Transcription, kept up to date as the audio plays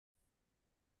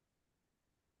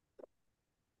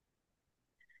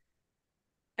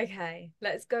Okay,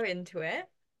 let's go into it.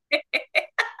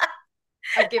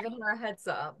 I've given her a heads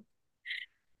up.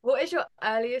 What is your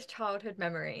earliest childhood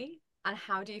memory, and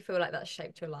how do you feel like that's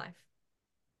shaped your life?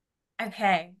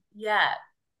 Okay, yeah.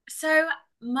 So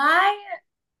my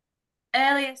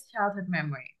earliest childhood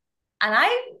memory, and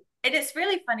it is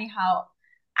really funny how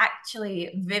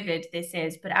actually vivid this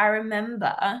is, but I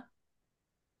remember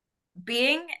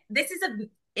this is an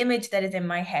image that is in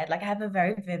my head. Like I have a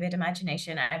very vivid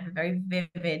imagination. I have a very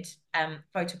vivid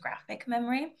photographic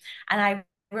memory. And I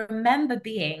remember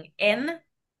being in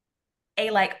a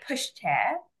like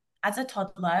pushchair as a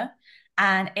toddler,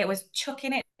 and it was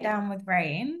chucking it down with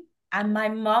rain. And my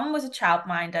mum was a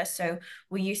childminder, so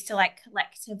we used to like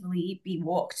collectively be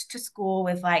walked to school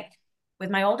with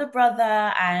my older brother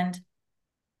and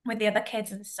with the other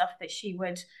kids and stuff that she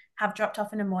would have dropped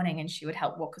off in the morning, and she would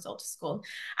help walk us all to school.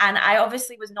 And I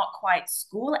obviously was not quite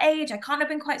school age. I can't have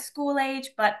been quite school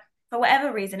age, but for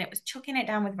whatever reason, it was chucking it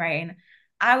down with rain.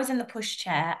 I was in the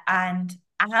pushchair, and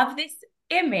I have this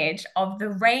image of the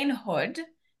rain hood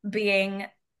being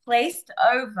placed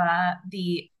over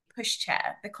the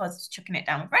pushchair because it's chucking it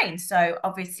down with rain. So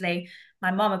obviously,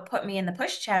 my mom had put me in the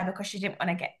pushchair because she didn't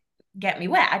want to get me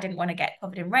wet. I didn't want to get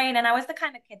covered in rain. And I was the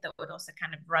kind of kid that would also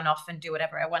kind of run off and do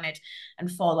whatever I wanted and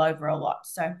fall over a lot.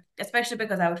 So, especially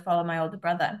because I would follow my older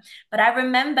brother. But I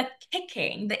remember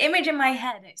kicking the image in my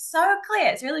head. It's so clear.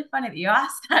 It's really funny that you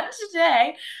asked that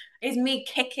today. Is me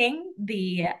kicking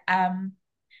the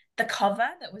cover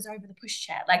that was over the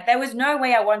pushchair. Like there was no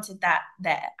way I wanted that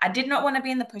there. I did not want to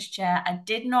be in the pushchair. I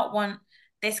did not want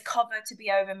this cover to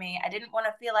be over me. I didn't want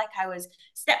to feel like I was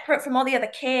separate from all the other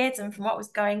kids and from what was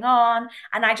going on.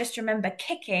 And I just remember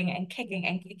kicking and kicking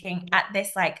and kicking at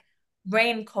this like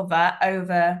rain cover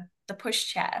over the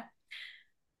pushchair.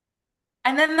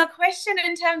 And then the question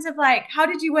in terms of like, how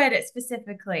did you word it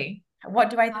specifically? What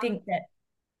do I How, think that,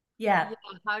 yeah.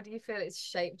 yeah, how do you feel it's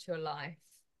shaped your life?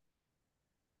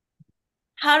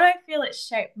 How do I feel it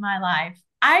shaped my life?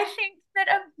 I think that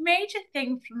a major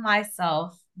thing for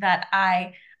myself that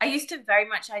I used to very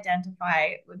much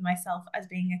identify with myself as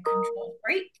being a control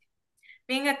freak.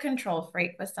 Being a control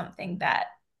freak was something that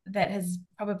has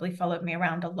probably followed me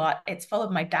around a lot. It's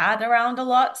followed my dad around a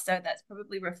lot, so that's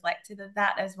probably reflective of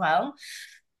that as well.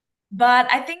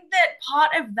 But I think that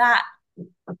part of that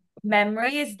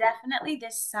memory is definitely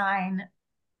this sign,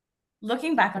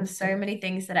 looking back on so many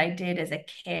things that I did as a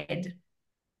kid,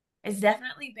 it's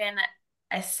definitely been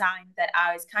a sign that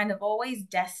I was kind of always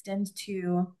destined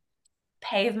to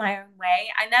pave my own way.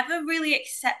 I never really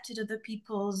accepted other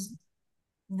people's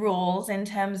rules in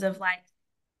terms of like,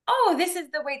 oh, this is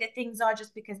the way that things are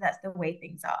just because that's the way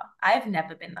things are. I've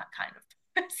never been that kind of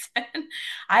person.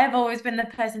 I have always been the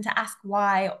person to ask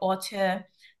why or to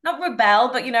not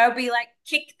rebel, but be like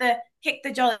kick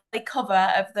the jolly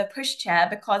cover of the pushchair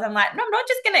because I'm like, no, I'm not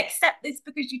just gonna accept this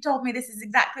because you told me this is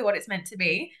exactly what it's meant to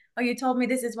be, or you told me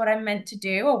this is what I'm meant to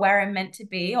do, or where I'm meant to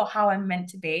be, or how I'm meant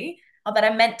to be, or that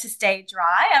I'm meant to stay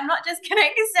dry. I'm not just gonna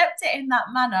accept it in that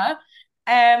manner.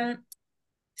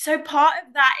 So part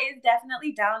of that is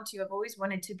definitely down to I've always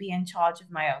wanted to be in charge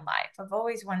of my own life. I've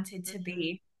always wanted to Mhm.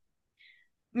 be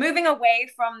moving away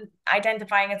from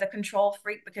identifying as a control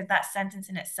freak because that sentence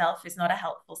in itself is not a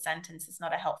helpful sentence. It's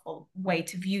not a helpful way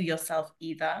to view yourself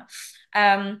either.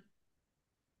 Um,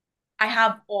 I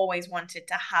have always wanted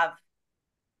to have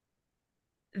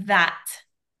that,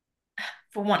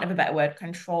 for want of a better word,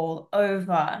 control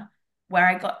over where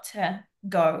I got to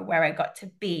go, where I got to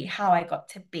be, how I got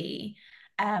to be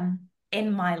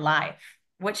in my life,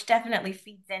 which definitely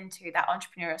feeds into that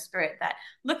entrepreneurial spirit that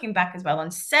looking back as well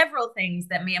on several things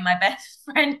that me and my best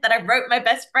friend, that I wrote my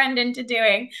best friend into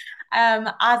doing as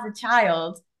a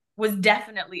child, was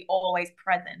definitely always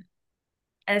present.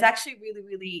 And it's actually really,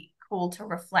 really cool to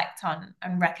reflect on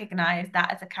and recognize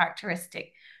that as a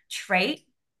characteristic trait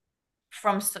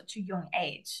from such a young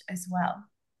age as well.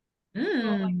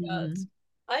 Oh my God. Mm.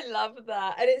 I love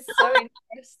that. And it's so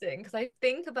interesting because I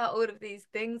think about all of these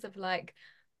things of like,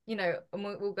 and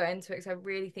we'll go into it because I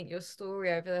really think your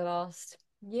story over the last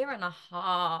year and a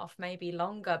half, maybe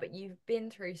longer, but you've been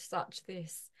through such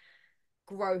this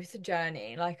growth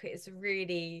journey. Like it's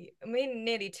really, I mean,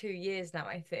 nearly 2 years now,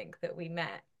 I think, that we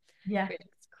met, Yeah, which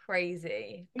is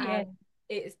crazy. yeah, And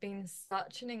it's been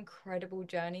such an incredible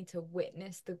journey to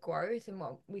witness the growth and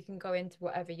what we can go into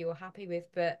whatever you're happy with.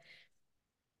 But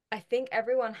I think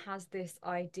everyone has this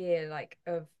idea like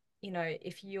of,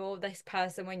 if you're this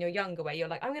person when you're younger where you're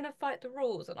like, I'm gonna fight the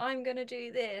rules and I'm gonna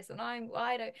do this and I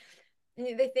don't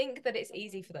and they think that it's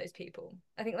easy for those people.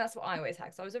 I think that's what I always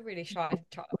had. So I was a really shy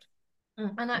child.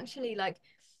 mm, And actually, like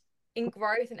in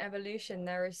growth and evolution,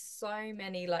 there is so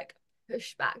many like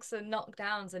pushbacks and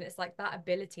knockdowns, and it's like that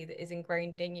ability that is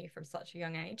ingrained in you from such a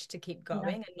young age to keep Yeah.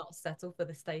 going and not settle for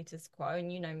the status quo.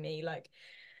 And you know me, like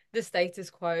the status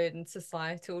quo and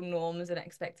societal norms and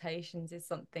expectations is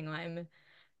something I'm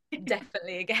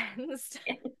definitely against.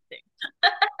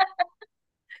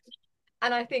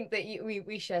 And I think that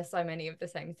we share so many of the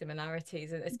same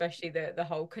similarities, and especially the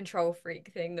whole control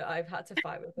freak thing that I've had to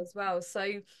fight with as well.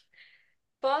 So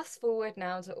fast forward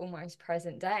now to almost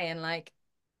present day, and like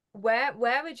where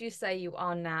would you say you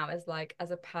are now as like as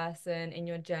a person in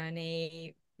your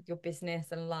journey with your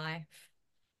business and life?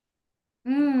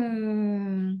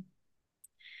 Hmm.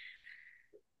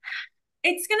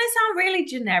 It's gonna sound really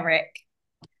generic,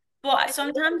 but It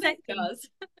always does.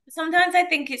 sometimes I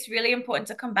think it's really important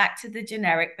to come back to the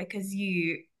generic because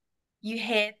you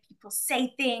hear people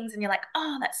say things and you're like,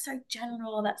 oh, that's so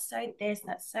general, that's so this,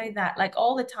 that's so that, like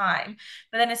all the time.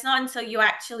 But then it's not until you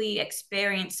actually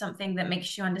experience something that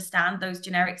makes you understand those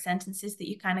generic sentences that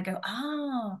you kind of go,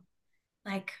 oh,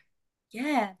 like,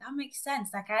 yeah, that makes sense.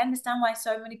 Like, I understand why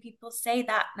so many people say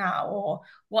that now or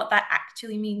what that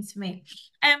actually means to me.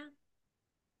 Um,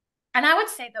 and I would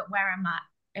say that where I'm at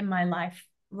in my life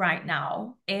right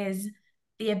now is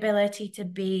the ability to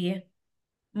be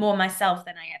more myself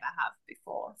than I ever have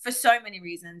before for so many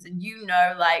reasons. And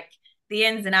like the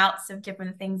ins and outs of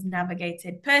different things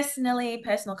navigated personally,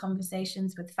 personal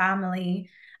conversations with family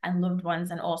and loved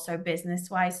ones, and also business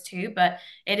wise too. But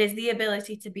it is the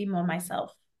ability to be more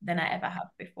myself than I ever have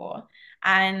before.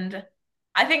 And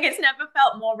I think it's never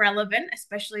felt more relevant,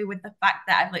 especially with the fact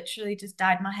that I've literally just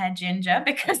dyed my hair ginger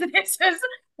because this is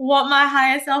what my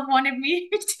higher self wanted me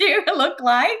to look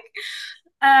like.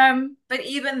 But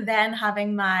even then,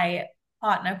 having my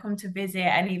partner come to visit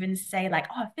and even say, like,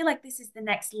 oh, I feel like this is the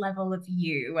next level of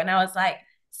you. And I was like,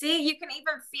 see, you can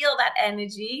even feel that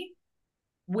energy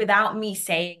without me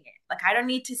saying it. Like, I don't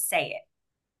need to say it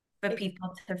for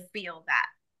people to feel that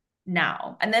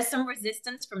now. And there's some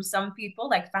resistance from some people,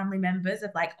 like family members,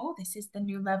 of like, oh, this is the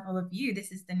new level of you.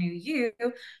 This is the new you.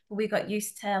 But we got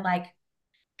used to like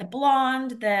the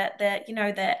blonde,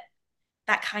 the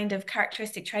that kind of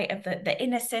characteristic trait of the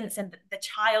innocence and the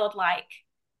childlike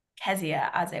Kezia,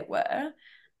 as it were.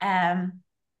 Um,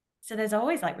 so there's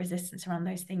always like resistance around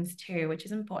those things too, which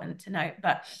is important to note.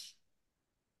 But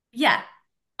yeah,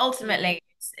 ultimately,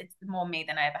 it's more me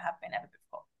than I ever have been ever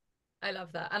before. I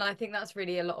love that. And I think that's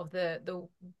really a lot of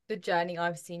the journey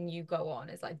I've seen you go on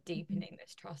is like Mhm. deepening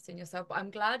this trust in yourself. But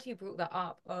I'm glad you brought that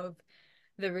up of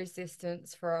the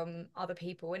resistance from other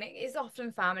people. And it is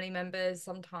often family members,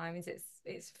 sometimes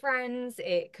it's friends,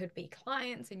 it could be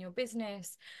clients in your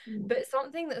business. Mm. But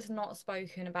something that's not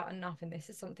spoken about enough, and this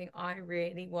is something I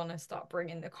really want to start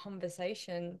bringing the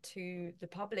conversation to the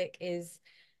public, is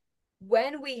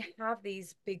when we have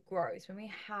these big growths, when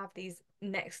we have these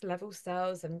next level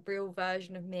sales and real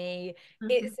version of me, Mhm.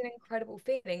 it's an incredible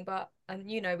feeling. But, and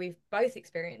you know, we've both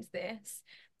experienced this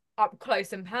up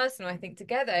close and personal, I think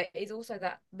together is also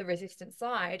that the resistance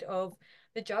side of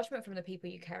the judgment from the people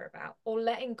you care about or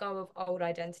letting go of old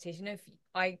identities. You know, if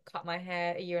I cut my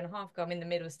hair a year and a half ago, I'm in the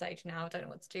middle stage now, I don't know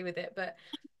what to do with it. But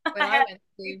when I I went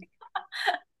through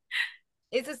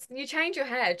it's just you change your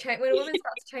hair. When a woman's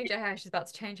about to change her hair, she's about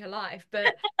to change her life.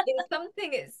 But it's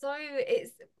something.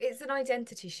 It's an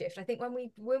identity shift. I think when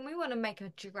we want to make a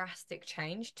drastic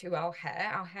change to our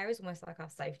hair is almost like our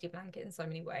safety blanket in so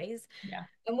many ways. yeah.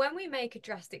 And when we make a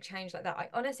drastic change like that, I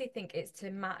honestly think it's to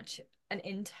match an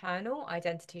internal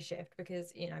identity shift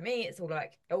because you know me, it's all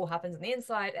like it all happens on the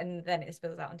inside and then it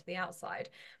spills out onto the outside.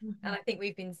 And Mhm. I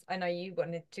think I know you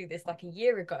wanted to do this like a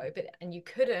year ago, but and you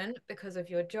couldn't because of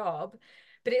your job.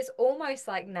 But it's almost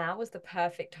like now was the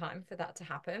perfect time for that to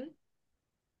happen.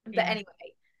 But Yeah.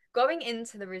 anyway, going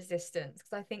into the resistance,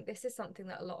 because I think this is something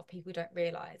that a lot of people don't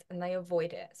realize and they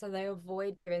avoid it. So they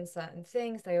avoid doing certain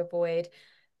things, they avoid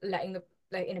letting the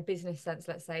like in a business sense,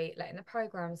 let's say, letting the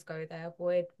programs go, they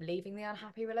avoid leaving the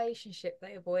unhappy relationship,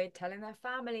 they avoid telling their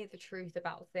family the truth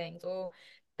about things, or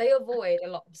they avoid a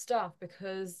lot of stuff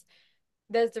because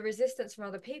there's the resistance from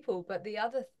other people. But the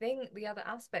other thing, the other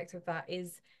aspect of that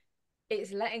is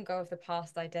it's letting go of the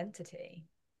past identity,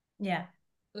 Yeah.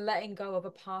 letting go of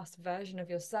a past version of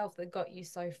yourself that got you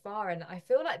so far. And I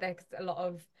feel like there's a lot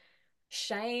of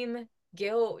shame,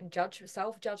 guilt,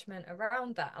 self-judgment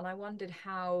around that. And I wondered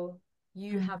how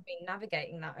you have Mm. been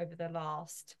navigating that over the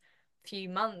last few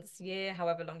months, year,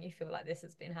 however long you feel like this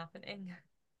has been happening.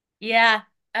 Yeah.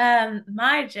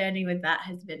 My journey with that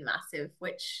has been massive,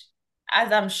 which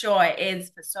as I'm sure it is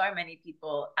for so many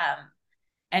people.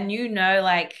 And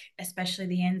like especially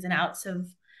the ins and outs of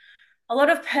a lot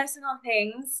of personal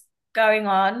things going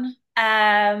on.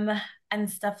 and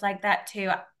stuff like that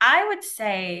too. I would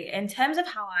say, in terms of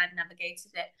how I've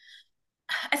navigated it,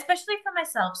 especially for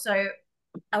myself. So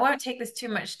I won't take this too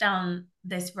much down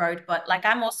this road, but like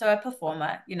I'm also a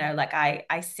performer, like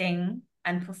I sing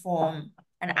and perform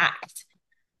and act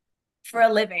for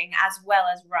a living as well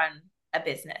as run a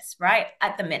business, right?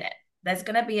 At the minute. There's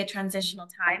going to be a transitional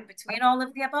time between all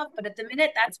of the above, but at the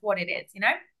minute, that's what it is.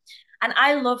 And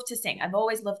I love to sing. I've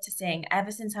always loved to sing. Ever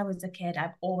since I was a kid,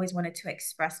 I've always wanted to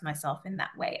express myself in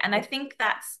that way. And I think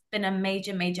that's been a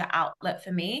major, major outlet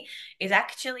for me, is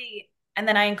actually, and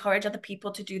then I encourage other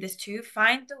people to do this too,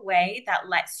 find the way that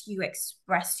lets you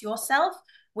express yourself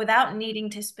without needing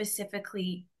to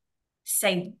specifically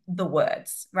say the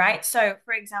words, right? So,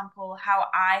 for example, how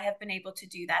I have been able to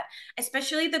do that,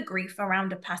 especially the grief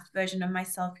around a past version of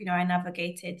myself, I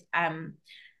navigated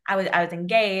I was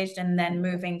engaged, and then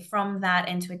moving from that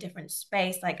into a different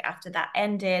space, like after that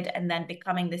ended, and then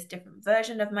becoming this different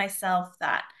version of myself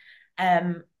that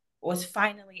was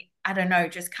finally, I don't know,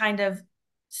 just kind of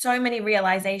so many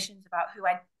realizations about who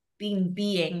I'd been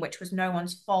being, which was no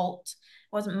one's fault.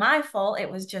 It wasn't my fault. It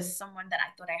was just someone that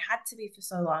I thought I had to be for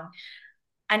so long.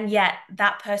 And yet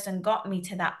that person got me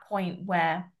to that point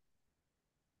where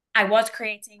I was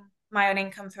creating my own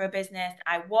income through a business.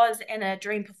 I was in a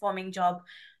dream performing job,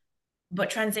 but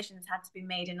transitions had to be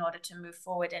made in order to move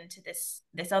forward into this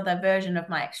other version of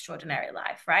my extraordinary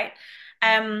life, right?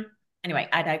 Um anyway,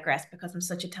 I digress because I'm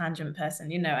such a tangent person,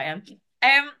 I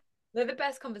am. They're the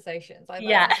best conversations. I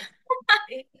Yeah. think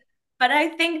it's But I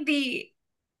think the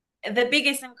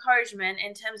biggest encouragement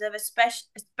in terms of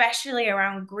especially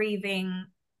around grieving,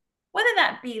 whether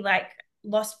that be like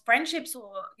lost friendships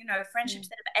or friendships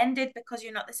that have ended because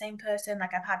you're not the same person,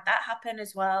 like I've had that happen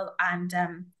as well, and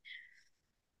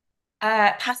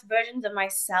past versions of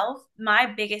myself, my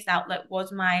biggest outlet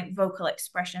was my vocal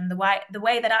expression, the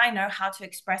way that I know how to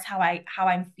express how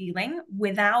I'm feeling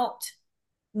without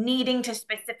needing to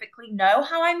specifically know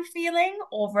how I'm feeling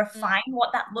or refine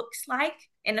what that looks like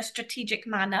in a strategic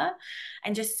manner,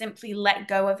 and just simply let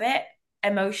go of it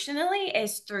emotionally,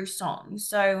 is through song.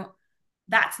 So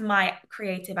that's my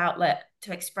creative outlet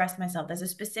to express myself. There's a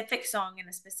specific song in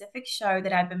a specific show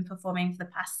that I've been performing for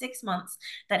the past 6 months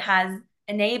that has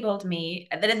enabled me,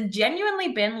 that has genuinely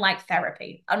been like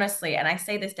therapy, honestly. And I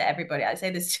say this to everybody, I say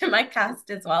this to my cast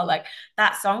as well. Like,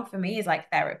 that song for me is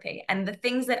like therapy. And the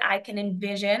things that I can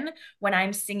envision when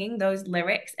I'm singing those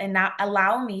lyrics, and that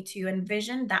allow me to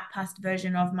envision that past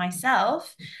version of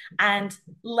myself and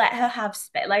let her have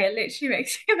space. Like, it literally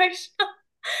makes me emotional.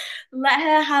 Let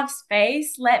her have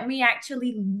space. Let me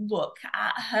actually look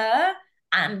at her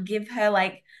and give her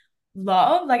like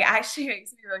love. Like, it actually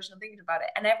makes me emotional thinking about it.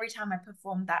 And every time I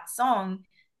perform that song,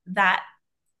 that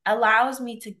allows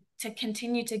me to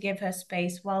continue to give her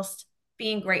space whilst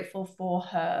being grateful for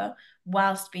her,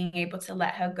 whilst being able to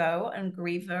let her go and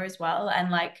grieve her as well.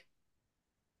 And like,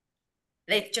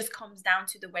 it just comes down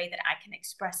to the way that I can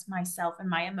express myself and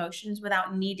my emotions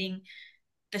without needing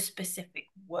the specific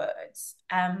words.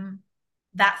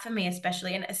 That for me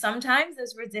especially, and sometimes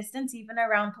there's resistance even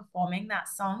around performing that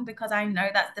song because I know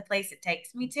that's the place it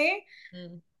takes me to.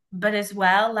 Mm. But as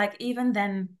well, like, even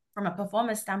then, from a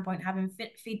performance standpoint, having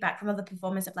feedback from other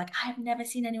performers of like, I've never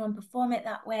seen anyone perform it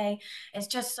that way, it's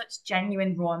just such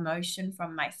genuine raw emotion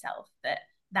from myself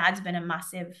that's been a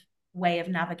massive way of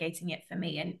navigating it for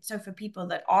me. And so for people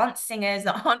that aren't singers,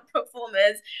 that aren't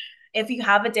performers, if you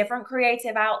have a different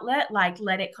creative outlet, like,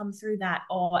 let it come through that.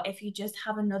 Or if you just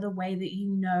have another way that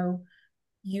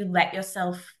you let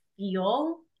yourself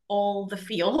feel all the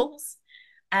feels,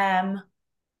 um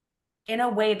in a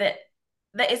way that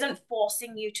isn't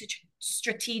forcing you to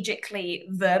strategically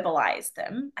verbalize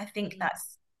them. I think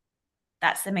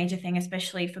that's the major thing,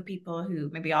 especially for people who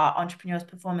maybe are entrepreneurs,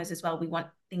 performers as well. We want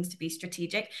things to be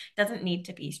strategic. It doesn't need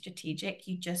to be strategic.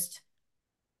 You just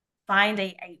find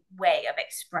a way of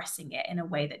expressing it in a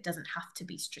way that doesn't have to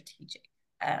be strategic.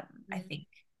 I think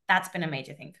that's been a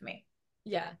major thing for me.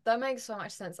 Yeah, that makes so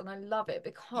much sense, and I love it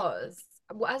because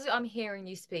well, as I'm hearing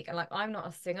you speak, and like I'm not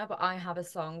a singer, but I have a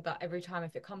song that every time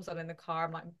if it comes on in the car,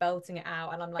 I'm like belting it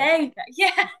out, and I'm like There you go.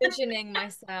 Yeah. envisioning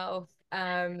myself.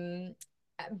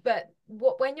 But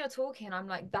when you're talking, I'm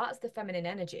like, that's the feminine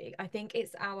energy. I think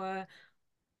it's our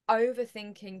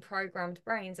overthinking programmed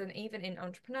brains, and even in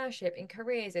entrepreneurship, in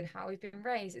careers, in how we've been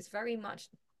raised, it's very much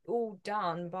all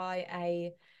done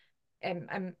by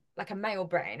like a male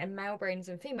brain, and male brains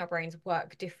and female brains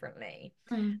work differently.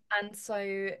 Mm. And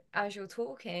so as you're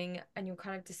talking and you're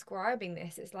kind of describing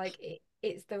this, it's like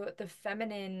it's the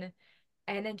feminine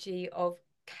energy of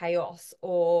chaos,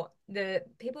 or the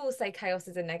people will say chaos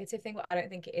is a negative thing, but I don't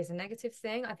think it is a negative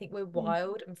thing. I think we're Mm.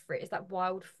 wild and free. It's that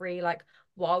wild, free, like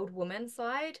wild woman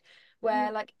side where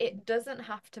Mm. like it doesn't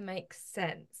have to make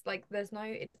sense. Like there's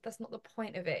no that's not the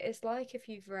point of it. It's like if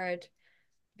you read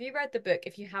the book,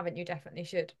 if you haven't, you definitely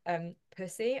should.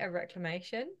 Pussy, a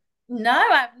reclamation. No,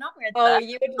 I've not read Oh, that.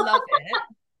 you would love it.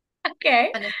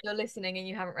 Okay. And if you're listening and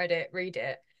you haven't read it, read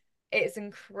it. It's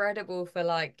incredible for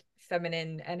like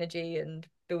feminine energy and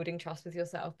building trust with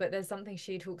yourself. But there's something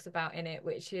she talks about in it,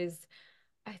 which is,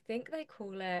 I think they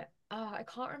call it, oh, I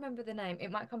can't remember the name.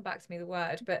 It might come back to me, the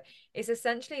word, but it's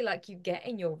essentially like you get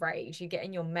in your rage, you get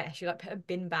in your mess, you like put a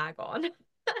bin bag on,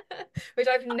 which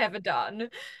I've never done.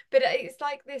 But it's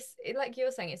like this, like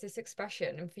you're saying, it's this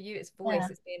expression. And for you, it's Yeah. voice,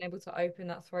 it's being able to open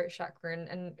that throat chakra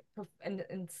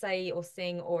and say or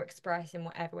sing or express in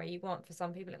whatever way you want. For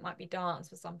some people, it might be dance,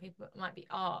 for some people, it might be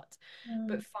art. Mm.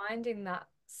 But finding that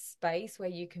space where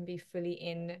you can be fully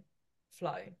in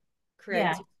flow, Yeah.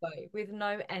 creative flow with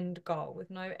no end goal,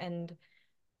 with no end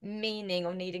meaning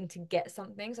or needing to get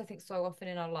something. So I think so often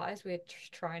in our lives we're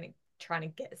trying to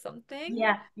get something.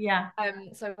 Yeah. Yeah.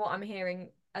 So what I'm hearing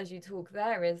as you talk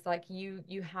there is like you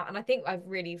have, and I think I've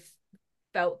really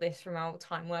felt this from our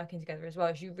time working together as well,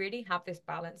 is you really have this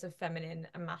balance of feminine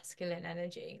and masculine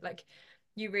energy. Like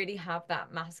you really have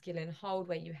that masculine hold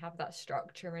where you have that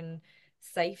structure and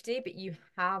safety, but you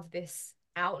have this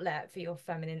outlet for your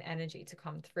feminine energy to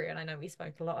come through. And I know we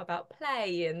spoke a lot about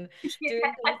play and doing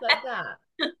things like that.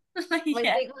 I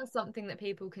Yeah. think that's something that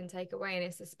people can take away, and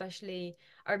it's especially,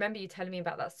 I remember you telling me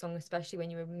about that song, especially when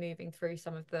you were moving through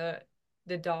some of the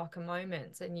darker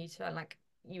moments, and you turn like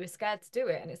you were scared to do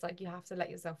it, and it's like you have to let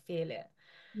yourself feel it.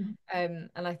 Mm.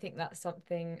 And I think that's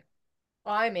something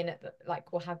I'm in it,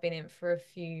 like, will have been in for a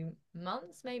few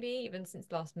months, maybe even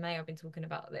since last May. I've been talking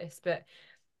about this, but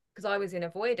because I was in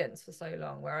avoidance for so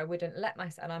long, where I wouldn't let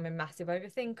myself, and I'm a massive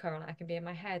overthinker, and I can be in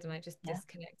my head, and I just Yeah.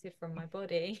 disconnected from my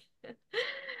body.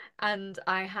 And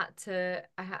I had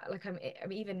like I'm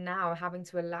even now having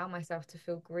to allow myself to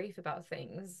feel grief about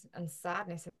things and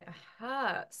sadness, and it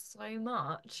hurts so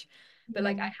much. But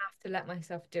like I Mm. have to let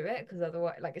myself do it because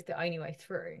otherwise, like it's the only way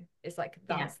through. It's like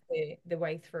Yeah. that's the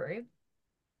way through.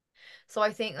 So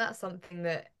I think that's something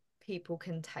that people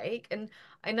can take. And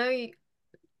I know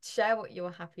share what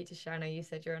you're happy to share. I know you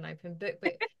said you're an open book,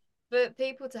 but for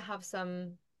people to have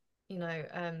some, you know,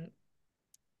 and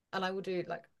I will do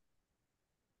like,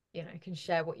 can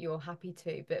share what you're happy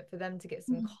to, but for them to get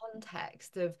some Mm.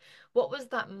 context of what was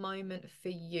that moment for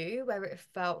you where it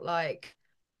felt like,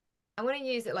 I'm going to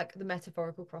use it like the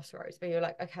metaphorical crossroads where you're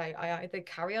like, okay, I either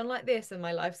carry on like this and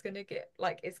my life's going to get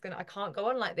like, I can't go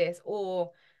on like this,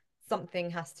 or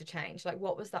something has to change. Like,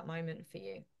 what was that moment for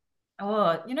you?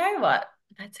 Oh, you know what?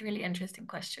 That's a really interesting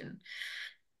question.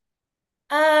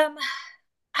 Um,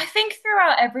 I think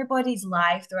throughout everybody's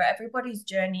life, throughout everybody's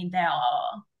journey, there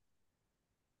are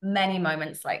many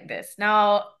moments like this.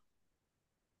 Now,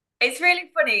 it's really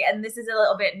funny, and this is a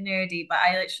little bit nerdy, but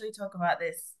I literally talk about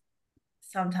this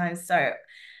sometimes. So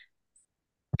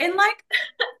in like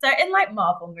in like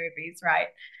Marvel movies, right?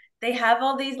 They have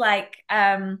all these like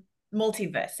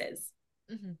multiverses.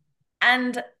 Hmm.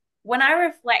 And when I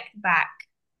reflect back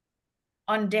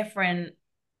on different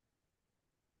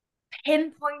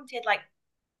pinpointed, like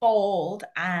bold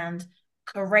and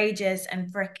courageous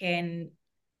and freaking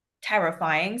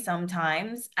terrifying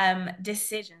sometimes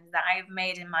decisions that I've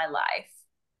made in my life,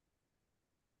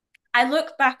 I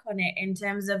look back on it in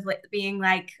terms of like being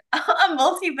like a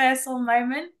multiversal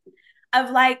moment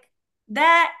of like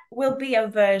there will be a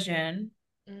version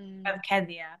of Mm,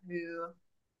 Kezia who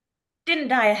didn't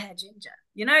dye her hair ginger.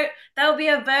 You know, there'll be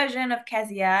a version of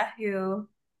Kezia who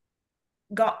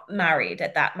got married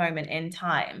at that moment in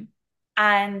time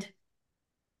and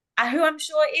who I'm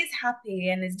sure is happy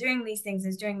and is doing these things,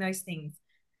 is doing those things.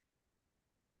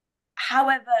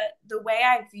 However, the way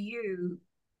I view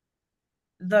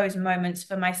those moments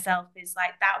for myself is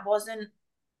like that wasn't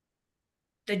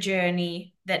the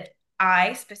journey that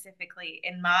I specifically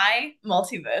in my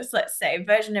multiverse, let's say,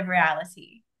 version of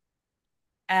reality,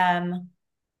 um,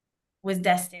 was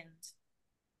destined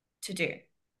to do.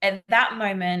 At that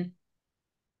moment,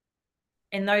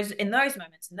 in those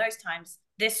moments, in those times,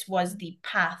 this was the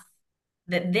path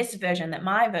that this version, that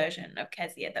my version of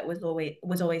Kezia, that was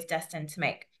always destined to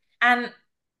make. And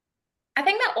I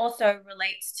think that also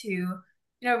relates to,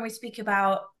 when we speak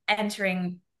about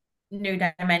entering new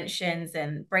dimensions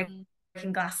and mm,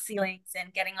 breaking glass ceilings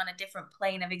and getting on a different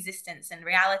plane of existence and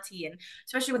reality, and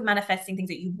especially with manifesting things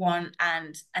that you want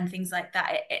and things like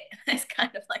that, it's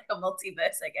kind of like a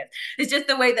multiverse, I guess. It's just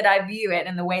the way that I view it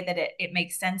and the way that it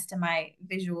makes sense to my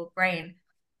visual brain.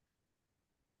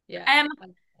 Yeah. Um, I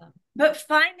love that. but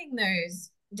finding those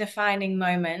defining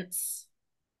moments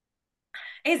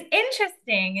is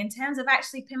interesting in terms of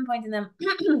actually pinpointing them.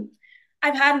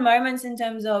 I've had moments in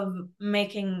terms of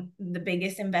making the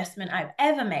biggest investment I've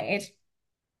ever made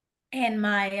in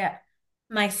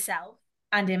myself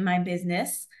and in my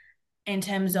business in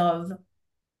terms of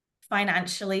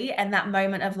financially, and that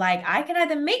moment of like I can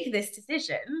either make this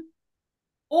decision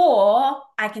or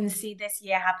I can see this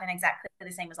year happen exactly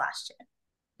the same as last year.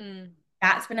 Mm,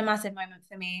 That's been a massive moment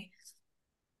for me.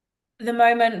 The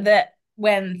moment that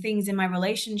when things in my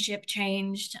relationship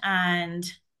changed, and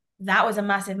that was a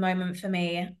massive moment for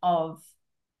me of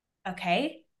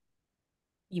okay,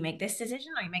 you make this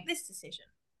decision or you make this decision.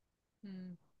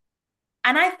 mm,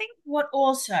 And I think what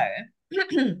also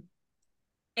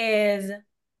is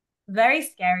very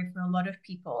scary for a lot of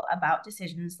people about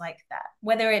decisions like that,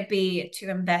 whether it be to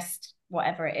invest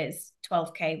whatever it is,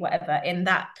 12K, whatever, in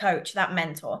that coach, that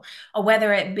mentor, or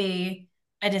whether it be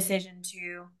a decision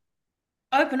to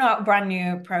open up a brand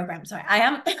new program. Sorry, I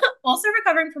am also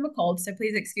recovering from a cold, so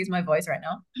please excuse my voice right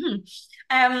now.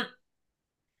 um,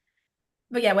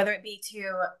 but yeah, whether it be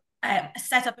to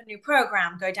set up a new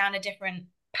program, go down a different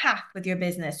path with your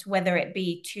business, whether it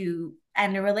be to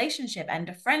end a relationship, end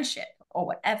a friendship, or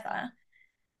whatever,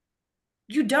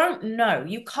 you don't know.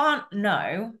 You can't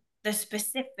know the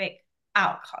specific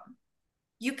outcome.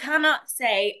 You cannot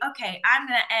say, okay, I'm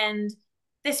going to end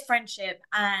this friendship.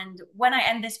 And when I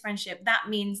end this friendship, that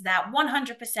means that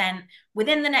 100%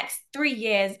 within the next 3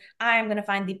 years, I'm going to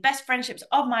find the best friendships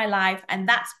of my life. And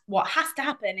that's what has to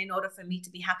happen in order for me to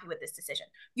be happy with this decision.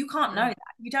 You can't know mm,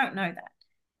 that. You don't know that.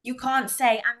 You can't say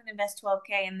I'm going to invest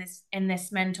 12K in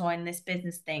this mentor in this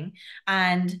business thing,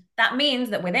 and that means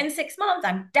that within 6 months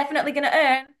I'm definitely going to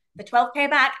earn the 12K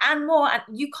back and more. And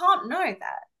you can't know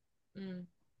that. mm,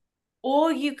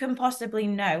 All you can possibly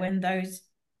know in those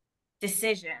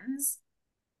decisions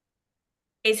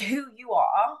is who you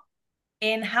are,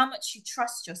 in how much you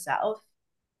trust yourself,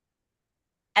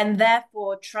 and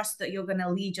therefore trust that you're going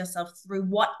to lead yourself through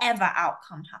whatever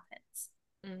outcome happens.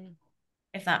 mm.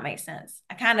 If that makes sense.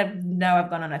 I kind of know I've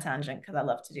gone on a tangent because I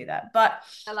love to do that. But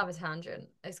I love a tangent.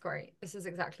 It's great. This is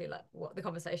exactly like what the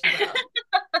conversation's about.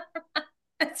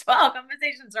 as well,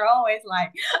 conversations are always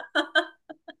like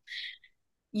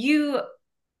you.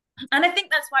 And I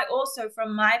think that's why also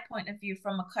from my point of view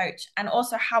from a coach, and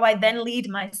also how I then lead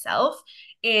myself,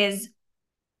 is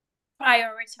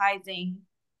prioritizing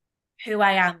who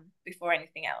I am before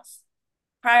anything else.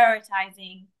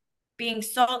 Prioritizing being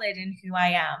solid in who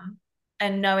I am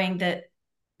and knowing that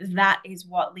that is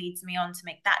what leads me on to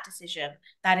make that decision.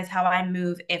 That is how I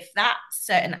move if that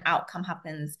certain outcome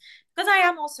happens. Because I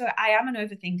am an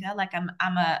overthinker. Like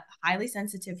I'm a highly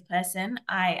sensitive person.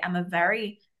 I am a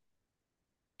very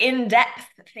in-depth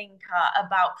thinker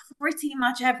about pretty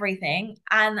much everything.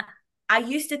 And I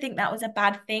used to think that was a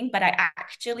bad thing, but I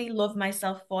actually love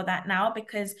myself for that now,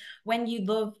 because when you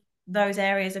love those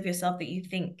areas of yourself that you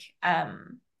think are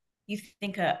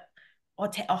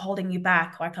holding you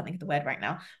back, or I can't think of the word right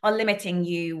now, are limiting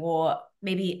you, or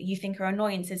maybe you think are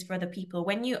annoyances for other people,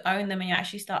 when you own them and you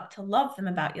actually start to love them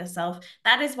about yourself,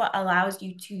 that is what allows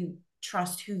you to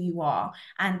trust who you are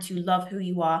and to love who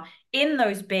you are in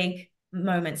those big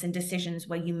moments and decisions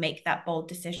where you make that bold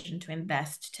decision to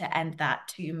invest, to end that,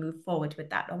 to move forward with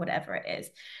that, or whatever it is.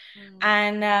 Mm,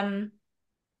 And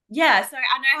yeah, so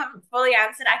I know I haven't fully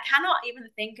answered. I cannot even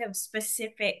think of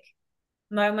specific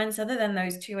moments other than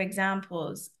those two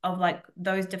examples of like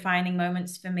those defining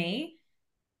moments for me.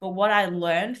 But what I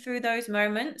learned through those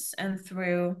moments and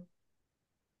through,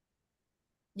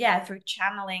 yeah, through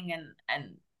channeling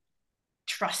and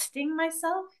trusting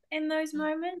myself in those mm,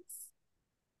 moments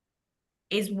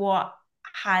is what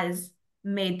has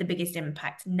made the biggest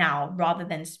impact now, rather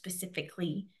than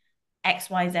specifically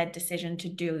XYZ decision to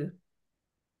do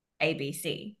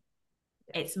ABC.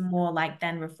 yeah. It's more like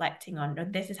then reflecting on, "No,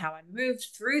 this is how I moved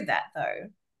through that though.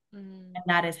 Mm. And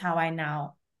that is how I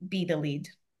now be the lead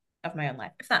of my own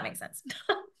life," if that makes sense.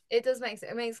 It does make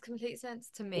sense. It makes complete sense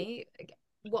to me.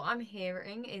 What I'm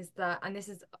hearing is that, and this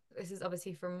is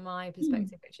obviously from my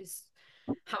perspective, which is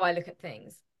how I look at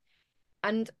things.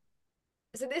 And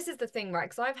so this is the thing, right?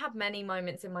 Because I've had many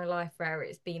moments in my life where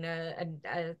it's been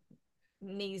a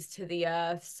knees to the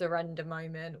earth surrender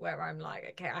moment where I'm like,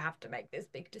 okay, I have to make this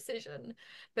big decision.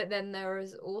 But then there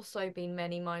has also been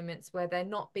many moments where they're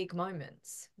not big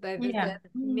moments. They're Yeah.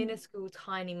 minuscule,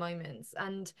 tiny moments.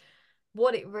 And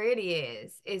what it really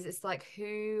is it's like,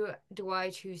 who do I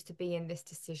choose to be in this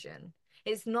decision?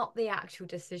 It's not the actual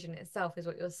decision itself, is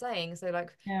what you're saying. So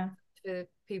like Yeah. for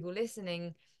people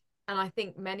listening, And I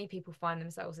think many people find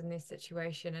themselves in this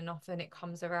situation, and often it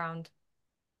comes around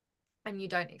and you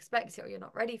don't expect it or you're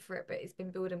not ready for it, but it's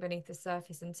been building beneath the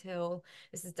surface until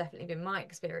this has definitely been my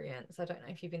experience. I don't know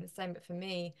if you've been the same, but for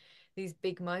me, these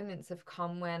big moments have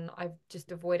come when I've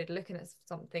just avoided looking at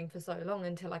something for so long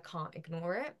until I can't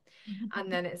ignore it. And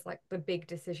then it's like the big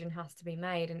decision has to be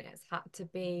made, and it's had to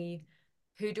be,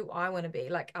 who do I want to be?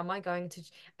 Like, am I going to?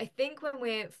 I think when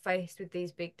we're faced with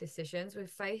these big decisions, we're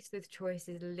faced with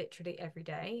choices literally every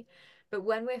day. But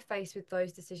when we're faced with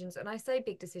those decisions, and I say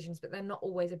big decisions, but they're not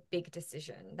always a big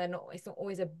decision. It's not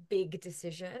always a big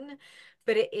decision,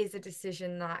 but it is a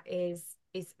decision that is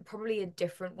probably a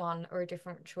different one or a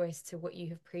different choice to what you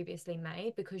have previously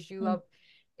made, because you Mm. are,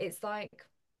 it's like,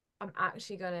 I'm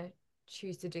actually gonna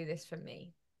choose to do this for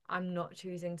me. I'm not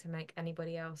choosing to make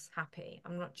anybody else happy.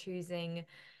 I'm not choosing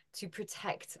to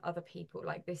protect other people.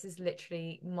 Like, this is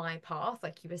literally my path,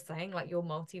 like you were saying, like your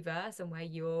multiverse and where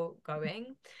you're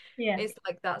going. Yeah. It's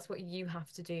like that's what you have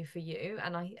to do for you.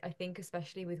 And I think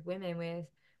especially with women, we're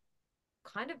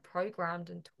kind of programmed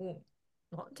and taught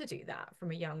not to do that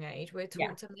from a young age. We're Yeah.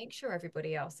 taught to make sure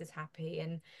everybody else is happy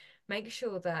and make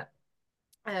sure that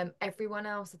everyone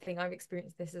else. I think I've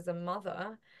experienced this as a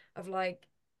mother of like,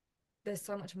 there's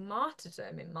so much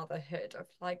martyrdom in motherhood of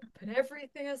like, put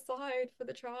everything aside for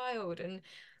the child. And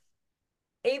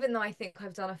even though I think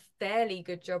I've done a fairly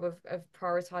good job of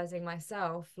prioritizing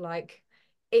myself, like,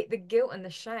 it, the guilt and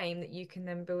the shame that you can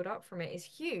then build up from it is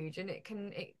huge, and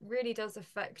it really does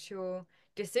affect your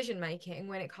decision making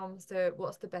when it comes to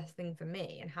what's the best thing for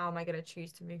me and how am I going to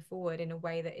choose to move forward in a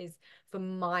way that is for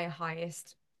my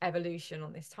highest evolution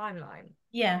on this timeline.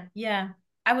 Yeah. Yeah.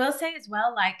 I will say as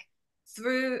well, like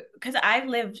through, because I've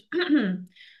lived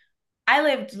I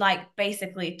lived like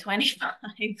basically 25,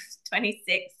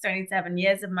 26, 27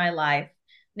 years of my life,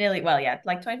 nearly, well, yeah,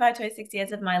 like 25, 26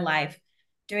 years of my life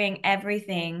doing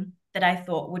everything that I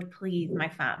thought would please my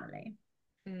family.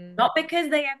 Mm, Not because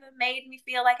they ever made me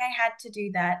feel like I had to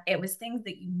do that. It was things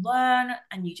that you learn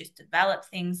and you just develop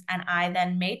things. And I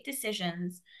then made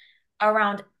decisions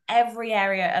around every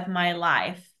area of my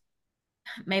life,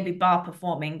 maybe bar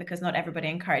performing, because not everybody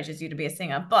encourages you to be a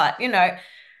singer, but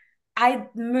I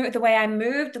moved, the way I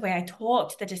moved, the way I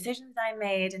talked, the decisions I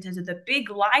made in terms of the big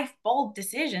life, bold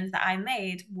decisions that I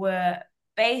made were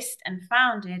based and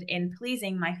founded in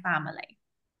pleasing my family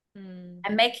mm,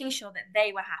 and making sure that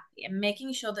they were happy and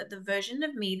making sure that the version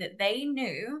of me that they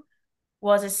knew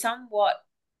was a somewhat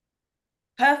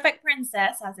perfect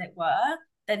princess, as it were,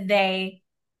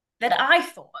 that I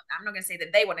thought, I'm not going to say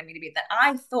that they wanted me to be, that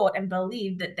I thought and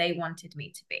believed that they wanted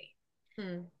me to be.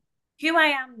 mm, Who I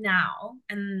am now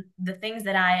and the things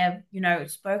that I have,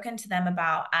 spoken to them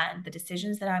about and the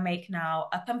decisions that I make now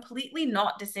are completely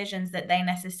not decisions that they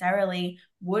necessarily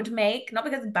would make, not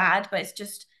because it's bad, but it's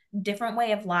just different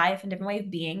way of life and different way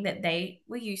of being that they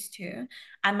were used to.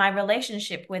 And my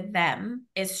relationship with them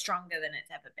is stronger than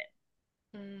it's ever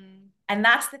been. mm. And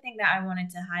that's the thing that I wanted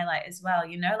to highlight as well,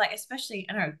 like especially,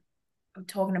 I don't know, I'm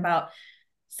talking about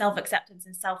self-acceptance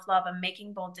and self-love and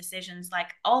making bold decisions,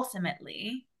 like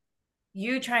ultimately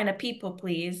you trying to people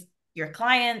please your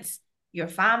clients, your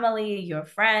family, your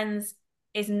friends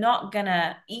is not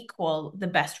gonna equal the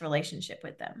best relationship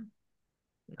with them.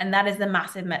 And that is the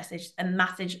massive message and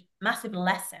massive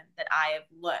lesson that I have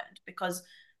learned, because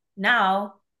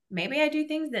now maybe I do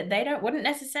things that they don't wouldn't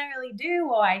necessarily do,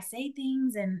 or I say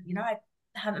things and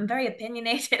I'm very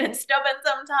opinionated and stubborn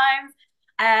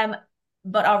sometimes.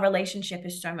 But our relationship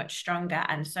is so much stronger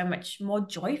and so much more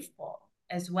joyful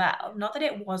as well. Not that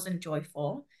it wasn't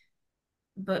joyful,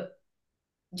 but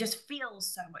just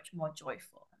feels so much more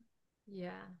joyful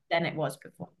Yeah. than it was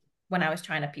before when I was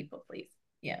trying to people please.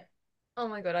 Yeah. Oh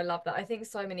my God, I love that. I think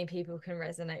so many people can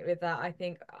resonate with that. I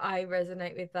think I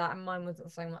resonate with that, and mine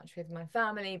wasn't so much with my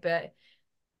family, but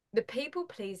the people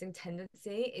pleasing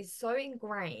tendency is so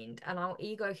ingrained, and our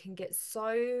ego can get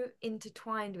so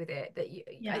intertwined with it that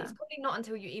Yeah. it's probably not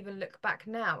until you even look back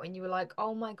now and you were like,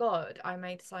 oh my God, I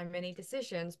made so many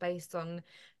decisions based on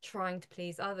trying to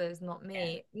please others, not Yeah.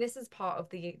 me. And this is part of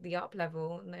the up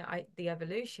level and the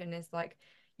evolution is like,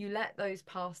 you let those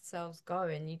past selves go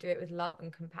and you do it with love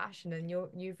and compassion, and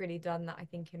you've really done that, I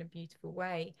think, in a beautiful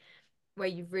way, where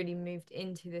you've really moved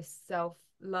into this self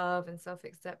love and self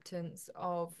acceptance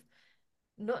of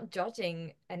not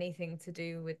judging anything to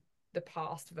do with the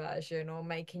past version or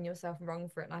making yourself wrong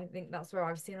for it. And I think that's where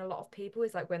I've seen a lot of people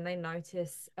is like when they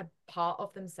notice a part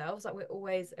of themselves, like we're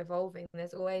always evolving.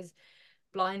 There's always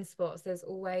blind spots, there's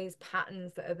always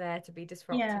patterns that are there to be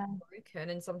disrupted Yeah. and broken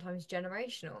and sometimes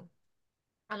generational.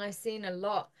 And I've seen a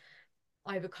lot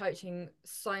over coaching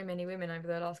so many women over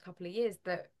the last couple of years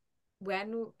that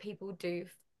when people do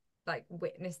like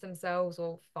witness themselves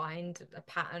or find a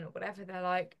pattern or whatever, they're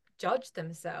like judge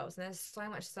themselves, and there's so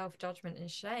much self-judgment and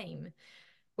shame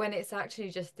when it's actually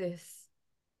just this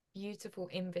beautiful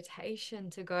invitation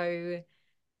to go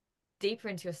deeper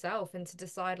into yourself and to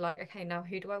decide like, okay, now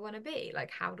who do I want to be, like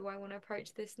how do I want to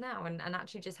approach this now, and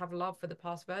actually just have love for the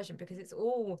past version, because it's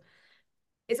all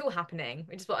happening,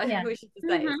 which is what I Yeah. wish to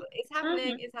say. Hmm. It's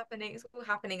happening, Hmm. it's all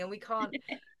happening, and we can't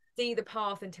see the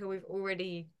path until we've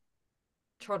already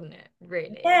trodden it,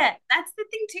 really. Yeah, that's the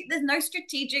thing too. There's no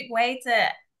strategic way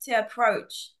to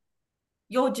approach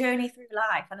your journey through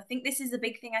life. And I think this is the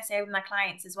big thing I say with my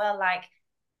clients as well. Like,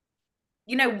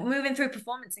 moving through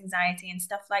performance anxiety and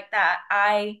stuff like that,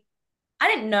 I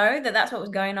didn't know that that's what was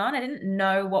going on. I didn't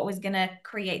know what was going to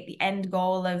create the end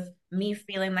goal of me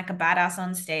feeling like a badass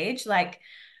on stage, like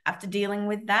after dealing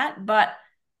with that. But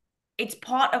it's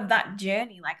part of that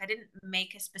journey. Like, I didn't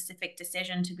make a specific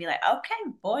decision to be like,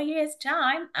 okay, 4 years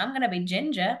time, I'm going to be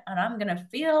ginger and I'm going to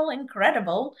feel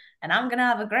incredible and I'm going to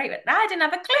have a great. I didn't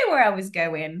have a clue where I was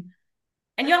going.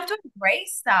 And you have to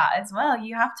embrace that as well.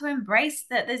 You have to embrace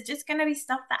that there's just going to be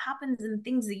stuff that happens and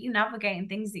things that you navigate and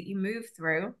things that you move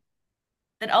through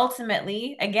that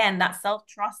ultimately, again, that self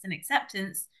trust and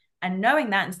acceptance and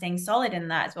knowing that and staying solid in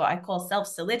that is what I call self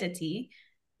solidity,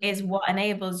 is Mm. what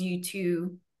enables you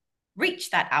to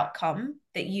reach that outcome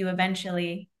that you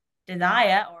eventually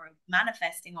desire or are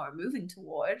manifesting or are moving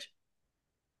toward.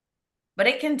 But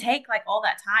it can take like all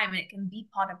that time and it can be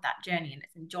part of that journey and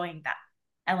it's enjoying that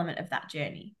element of that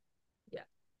journey. Yeah.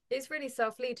 It's really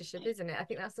self-leadership, isn't it? I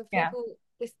think that's the Yeah. people,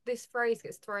 this phrase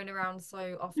gets thrown around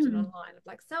so often Mm. online of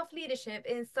like self-leadership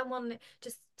is someone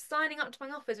just signing up to my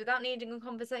offers without needing a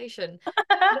conversation.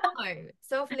 No,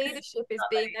 self-leadership is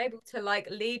being able to like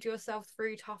lead yourself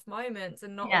through tough moments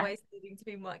and not Yeah. always needing to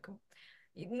be like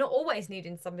not always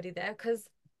needing somebody there. Because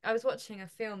I was watching a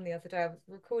film the other day. I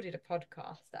recorded a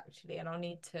podcast actually, and I'll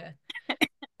need to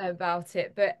about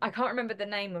it, but I can't remember the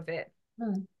name of it.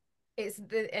 Mm.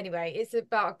 It's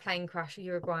about a plane crash, a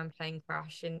Uruguayan plane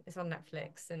crash, and it's on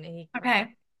Netflix. And he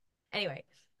Okay. anyway,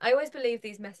 I always believe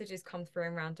these messages come through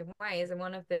in random ways, and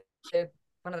one of the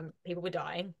people were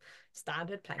dying,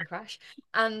 standard plane crash,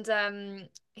 and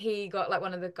he got like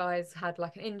one of the guys had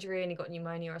like an injury and he got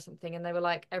pneumonia or something, and they were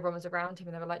like everyone was around him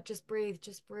and they were like just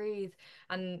breathe,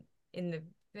 and in the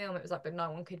film it was like but no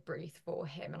one could breathe for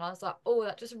him, and I was like oh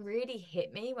that just really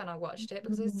hit me when I watched it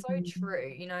because it's so Mm.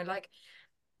 true, like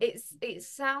it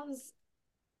sounds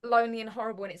lonely and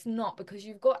horrible, and it's not, because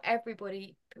you've got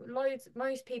everybody, loads,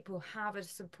 most people have a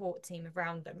support team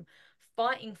around them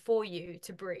fighting for you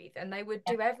to breathe, and they would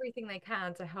Yeah. do everything they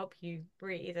can to help you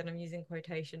breathe, and I'm using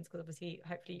quotations because obviously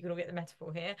hopefully you can all get the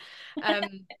metaphor here.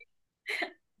 um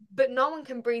but no one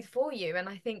can breathe for you, and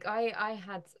I think I've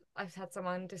had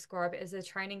someone describe it as a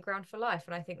training ground for life,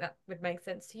 and I think that would make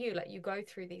sense to you. Like you go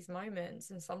through these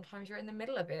moments and sometimes you're in the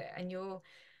middle of it and you're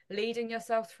leading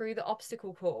yourself through the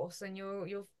obstacle course, and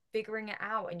you're figuring it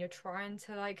out, and you're trying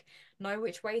to like know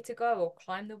which way to go or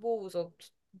climb the walls or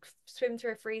swim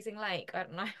through a freezing lake. I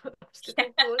don't know what the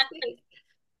obstacle course is.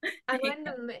 And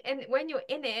when you're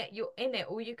in it.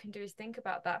 All you can do is think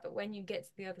about that. But when you get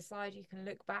to the other side, you can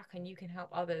look back and you can help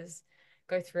others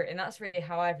go through it. And that's really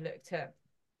how I've looked at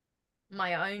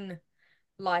my own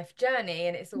life journey.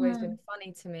 And it's always been Mm.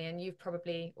 funny to me. And you've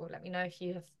probably, or let me know if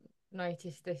you have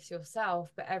noticed this yourself.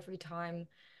 But every time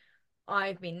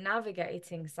I've been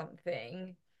navigating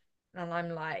something, and I'm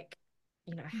like,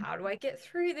 how do I get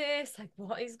through this? Like,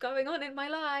 what is going on in my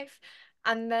life?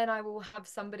 And then I will have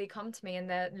somebody come to me and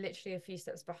they're literally a few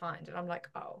steps behind. And I'm like,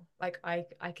 oh, like I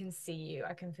can see you,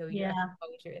 I can feel you, I can Yeah.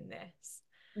 hold you in this.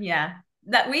 Yeah.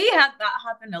 That we had that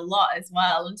happen a lot as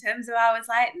well, in terms of I was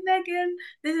like, Megan,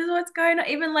 this is what's going on.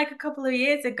 Even like a couple of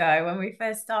years ago when we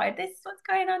first started, this is what's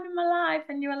going on in my life.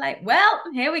 And you were like, well,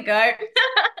 here we go.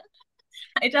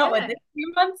 I dealt with Yeah. this a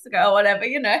few months ago or whatever.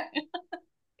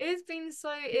 It's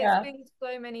Yeah. been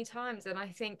so many times. And I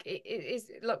think it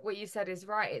is, look, what you said is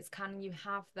right. It's, can you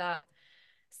have that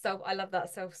I love that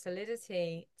self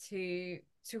solidity to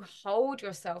hold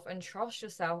yourself and trust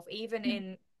yourself even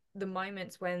in the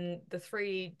moments when the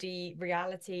 3D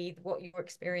reality, what you're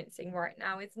experiencing right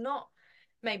now, is not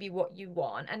maybe what you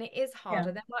want, and it is Yeah.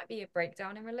 harder. There might be a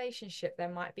breakdown in relationship, there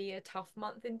might be a tough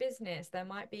month in business, there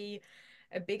might be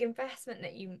a big investment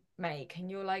that you make and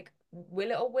you're like,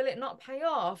 will it or will it not pay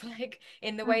off like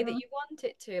in the way that Mhm. you want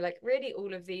it to. Like really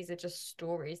all of these are just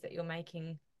stories that you're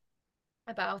making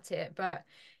about it, but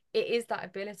it is that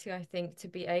ability, I think, to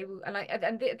be able, and I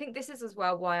think this is as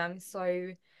well why I'm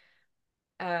so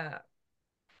uh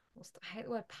I hate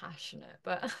the word passionate,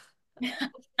 but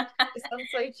It sounds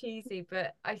so cheesy,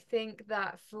 but I think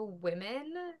that for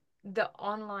women, the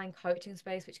online coaching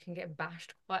space, which can get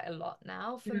bashed quite a lot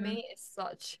now, for Mm, me, is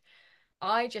such.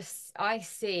 I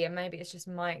see, and maybe it's just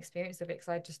my experience of it because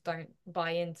I just don't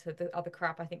buy into the other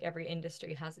crap. I think every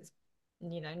industry has its,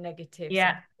 negatives and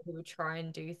yeah. people who would try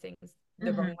and do things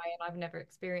the wrong Hmm. way, and I've never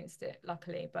experienced it,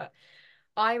 luckily. But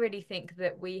I really think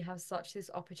that we have such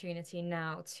this opportunity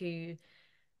now to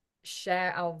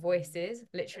share our voices,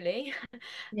 literally,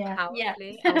 Yeah. Yeah.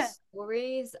 powerfully, our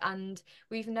stories. And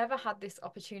we've never had this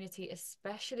opportunity,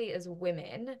 especially as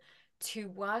women, to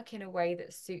work in a way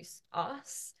that suits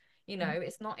us.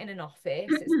 It's not in an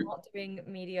office, it's not doing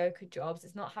mediocre jobs,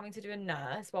 it's not having to do a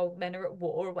nurse while men are at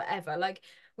war or whatever. Like,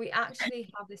 we actually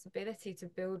have this ability to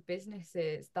build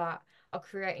businesses that are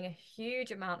creating a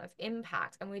huge amount of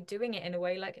impact, and we're doing it in a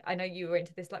way, like, I know you were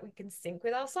into this, like, we can sync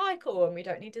with our cycle and we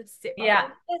don't need to sit behind Yeah.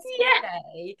 a desk all Yeah.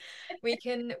 day.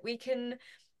 We can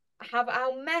have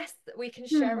our mess, we can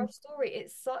share our Hmm. story.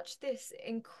 It's such this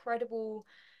incredible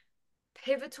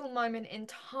pivotal moment in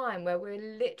time where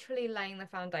we're literally laying the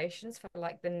foundations for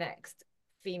like the next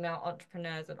female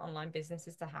entrepreneurs and online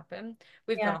businesses to happen.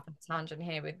 We've gone Yeah. off on a tangent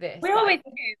here with this, We but always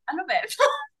do. I love it.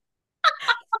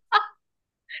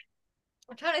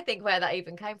 I'm trying to think where that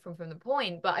even came from the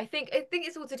point. But I think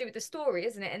it's all to do with the story,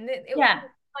 isn't it? And it Yeah. all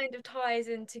kind of ties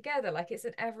in together, like it's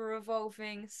an ever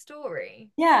evolving story.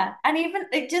 Yeah. And even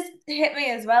it just hit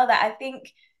me as well that I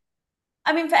think,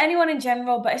 I mean, for anyone in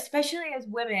general, but especially as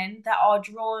women that are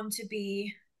drawn to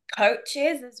be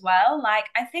coaches as well, like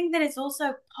I think that it's also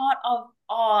part of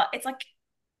our, it's like,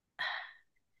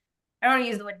 I don't want to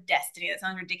use the word destiny. That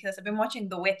sounds ridiculous. I've been watching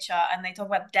The Witcher and they talk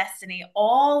about destiny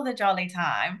all the jolly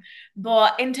time.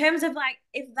 But in terms of like,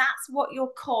 if that's what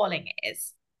your calling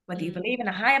is, whether you Mm, believe in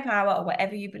a higher power or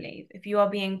whatever you believe, if you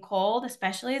are being called,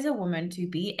 especially as a woman, to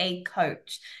be a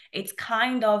coach, it's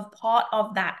kind of part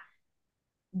of that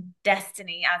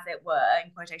destiny, as it were,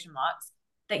 in quotation marks,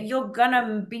 that you're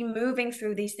gonna be moving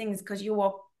through these things because you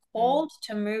are mm. called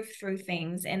to move through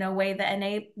things in a way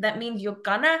that means you're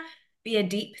gonna be a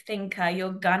deep thinker.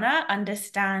 You're gonna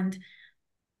understand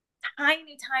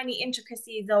tiny, tiny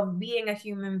intricacies of being a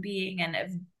human being and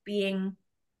of being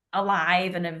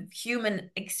alive and of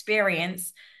human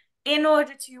experience in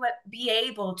order to be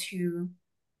able to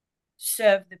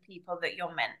serve the people that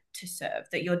you're meant to serve,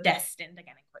 that you're destined,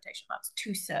 again in quotation marks,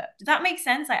 to serve. Does that make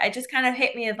sense? Like, it just kind of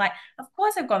hit me as like, of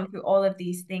course I've gone through all of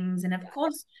these things, and of Yeah.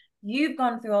 course you've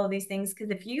gone through all of these things, because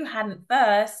if you hadn't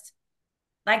first,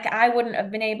 like I wouldn't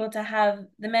have been able to have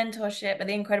the mentorship or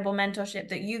the incredible mentorship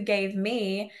that you gave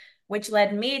me, which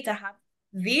led me to have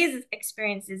these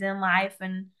experiences in life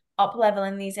and up level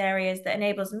in these areas that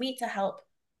enables me to help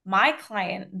my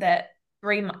client that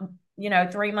 3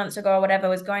 months ago or whatever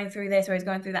was going through this or is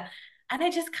going through that. And I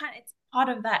just kind of, it's part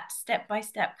of that step by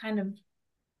step kind of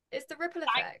It's the ripple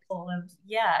effect. cycle of,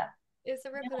 yeah, It's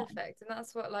a ripple yeah, effect, and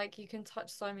that's what, like, you can touch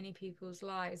so many people's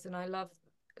lives. And I love,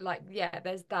 like, yeah,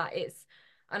 there's that.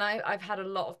 And I've had a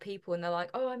lot of people, and they're like,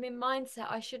 "Oh, I'm in mindset.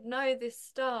 I should know this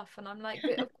stuff." And I'm like,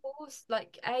 "But of course,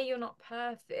 like, you're not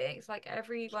perfect. Like,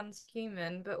 everyone's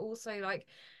human, but also, like,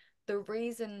 the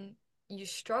reason you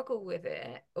struggle with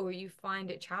it or you find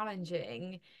it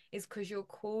challenging is because you're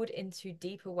called into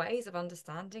deeper ways of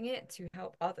understanding it to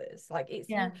help others. Like, it's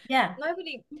yeah, you, yeah,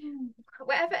 nobody,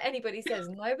 whatever anybody says,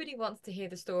 nobody wants to hear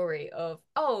the story of,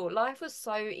 oh, life was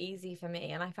so easy for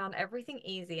me and I found everything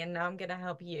easy and now I'm gonna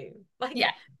help you. Like,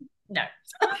 yeah, no.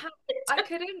 how,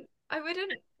 I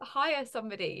wouldn't hire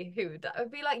somebody who that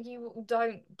would be like, you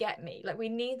don't get me. Like, we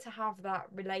need to have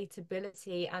that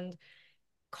relatability and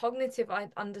cognitive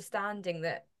understanding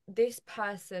that this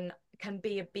person can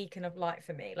be a beacon of light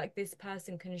for me. Like, this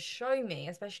person can show me,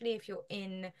 especially if you're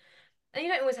in, and you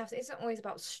don't always have to, it's not always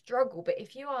about struggle, but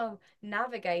if you are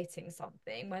navigating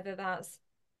something, whether that's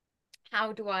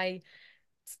how do I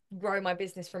grow my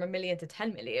business from 1 million to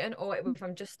 10 million, or if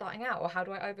I'm just starting out, or how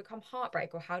do I overcome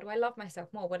heartbreak, or how do I love myself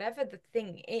more, whatever the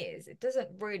thing is, it doesn't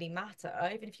really matter.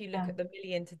 Even if you look Yeah, at the 1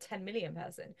 million to 10 million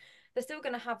person, they're still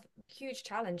going to have huge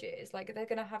challenges. Like, they're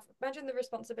going to have, imagine the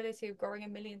responsibility of growing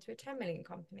 1 million to a 10 million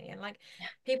company. And like,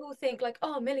 people think like,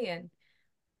 oh, 1 million,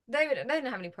 they don't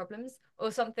have any problems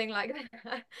or something like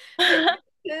that. But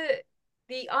the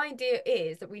the idea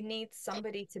is that we need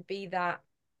somebody to be that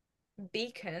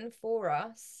beacon for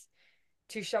us,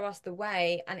 to show us the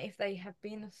way. And if they have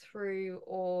been through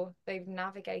or they've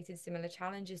navigated similar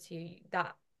challenges to you,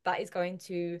 that is going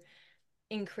to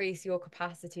increase your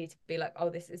capacity to be like, oh,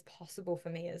 this is possible for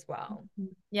me as well.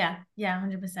 yeah, yeah,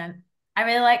 100%. I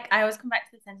really like, I always come back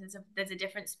to the sentence of there's a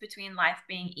difference between life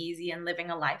being easy and living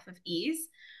a life of ease.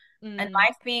 And Mm,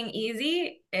 life being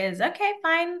easy is okay,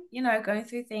 fine, going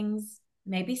through things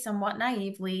maybe somewhat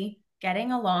naively,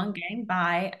 getting along, getting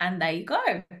by, and there you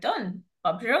go, done.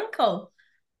 Bob's your uncle.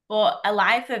 But a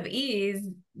life of ease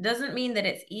doesn't mean that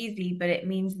it's easy, but it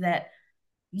means that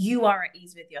you are at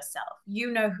ease with yourself.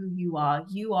 You know who you are.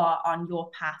 You are on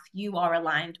your path. You are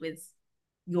aligned with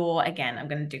your, again, I'm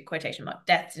going to do quotation mark,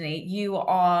 destiny. You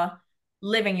are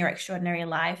living your extraordinary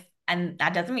life. And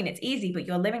that doesn't mean it's easy, but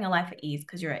you're living a life at ease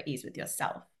because you're at ease with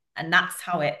yourself. And that's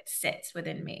how it sits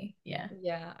within me. Yeah.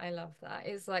 yeah, I love that.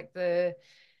 It's like the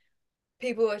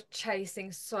people are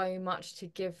chasing so much to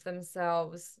give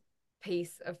themselves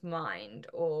peace of mind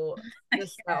or the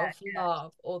Yeah.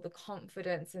 self-love or the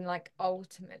confidence, and like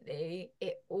ultimately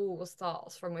it all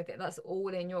starts from within. That's all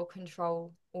in your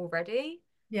control already.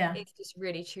 Yeah. It's just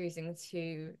really choosing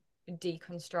to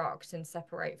deconstruct and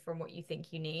separate from what you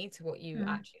think you need to what you Mm.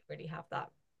 actually really have that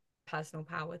personal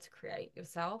power to create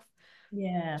yourself.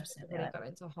 Yeah, Which we could absolutely. probably go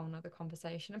into a whole nother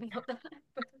conversation about that.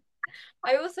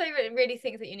 I also really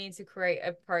think that you need to create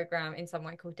a program in some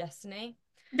way called Destiny.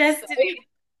 So, Destiny.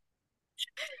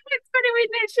 It's funny, we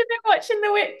literally been watching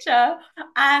The Witcher,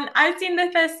 and I've seen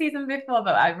the first season before,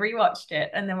 but I rewatched it,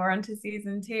 and then we're on to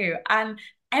season two. And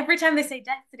every time they say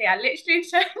Destiny, I literally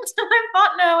turned to my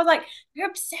partner. I was like, "They're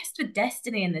obsessed with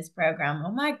Destiny in this program.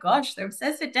 Oh my gosh, they're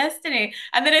obsessed with Destiny."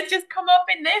 And then it's just come up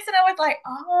in this, and I was like,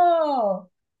 "Oh,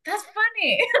 that's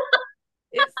funny."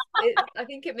 it's I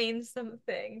think it means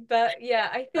something. But yeah,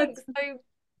 I think That's so.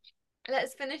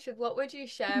 Let's finish with what would you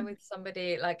share with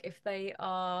somebody like if they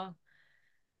are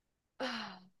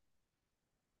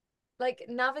like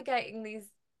navigating these,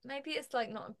 maybe it's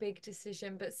like not a big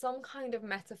decision but some kind of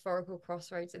metaphorical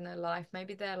crossroads in their life.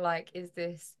 Maybe they're like, is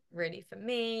this really for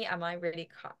me? Am I really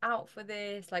cut out for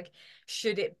this? Like,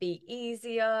 should it be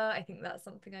easier? I think that's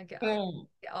something I get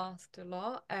asked a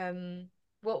lot.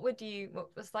 What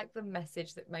was like the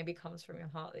message that maybe comes from your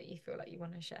heart that you feel like you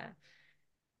want to share?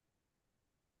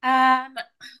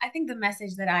 I think the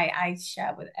message that I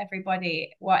share with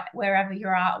everybody, wherever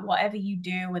you're at, whatever you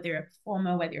do, whether you're a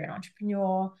performer, whether you're an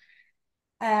entrepreneur,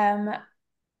 um,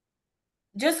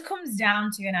 just comes down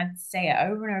to, and I'd say it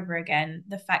over and over again,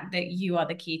 the fact that you are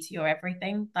the key to your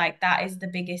everything. Like that is the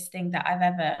biggest thing that I've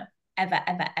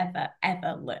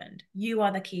ever learned. You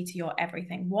are the key to your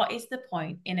everything. What is the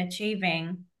point in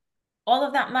achieving all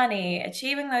of that money,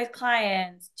 achieving those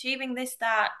clients, achieving this,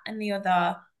 that, and the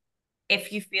other,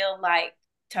 if you feel like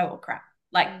total crap?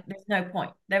 Like Mm, there's no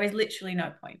point. There is literally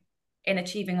no point in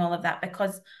achieving all of that,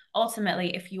 because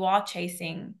ultimately, if you are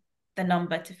chasing the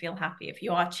number to feel happy, if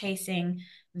you are chasing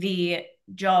the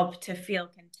job to feel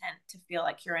content, to feel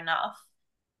like you're enough,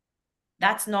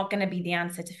 that's not going to be the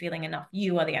answer to feeling enough.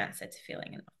 You are the answer to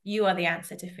feeling enough. You are the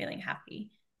answer to feeling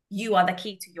happy. You are the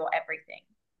key to your everything,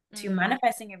 to mm,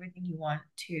 manifesting everything you want,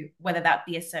 to whether that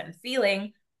be a certain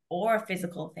feeling or a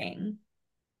physical thing.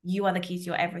 You are the key to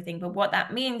your everything. But what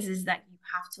that means is that you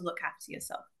have to look after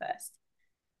yourself first.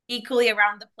 Equally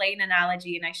around the plane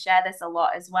analogy, and I share this a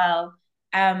lot as well.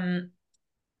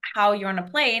 How you're on a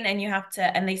plane and you have to,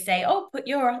 and they say, oh, put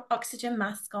your oxygen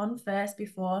mask on first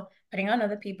before putting on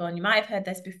other people. And you might have heard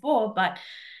this before, but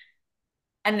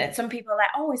and some people are like,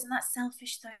 oh, isn't that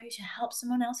selfish though? You should help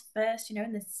someone else first,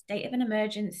 in the state of an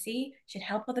emergency. You should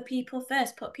help other people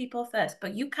first, put people first.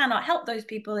 But you cannot help those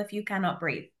people if you cannot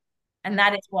breathe. And mm.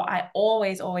 that is what I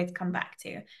always come back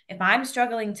to. If I'm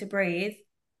struggling to breathe,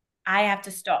 I have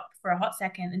to stop for a hot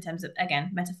second, in terms of, again,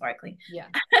 metaphorically. Yeah.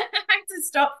 I have to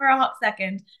stop for a hot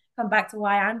second, come back to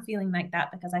why I'm feeling like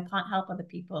that, because I can't help other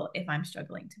people if I'm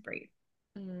struggling to breathe.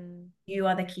 Mm. You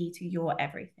are the key to your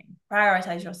everything.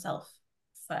 Prioritize yourself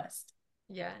first.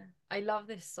 Yeah, I love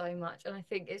this so much. And I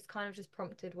think it's kind of just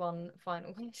prompted one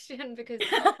final question because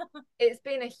it's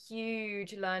been a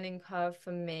huge learning curve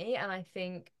for me. And I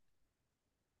think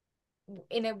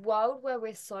in a world where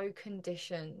we're so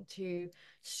conditioned to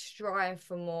strive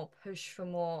for more, push for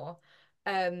more,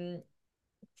 um,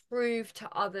 prove to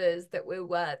others that we're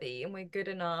worthy and we're good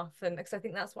enough, and because I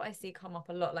think that's what I see come up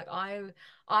a lot. Like I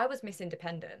was Miss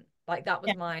Independent, like that was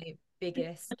Yeah. my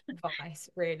biggest vice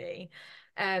really.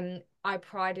 I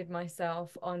prided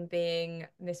myself on being,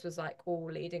 this was like all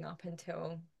leading up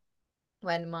until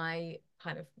when my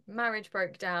kind of marriage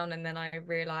broke down, and then I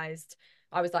realized,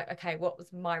 I was like, okay, what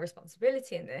was my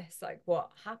responsibility in this? Like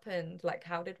what happened? Like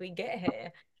how did we get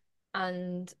here?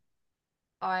 And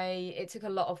it took a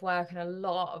lot of work and a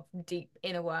lot of deep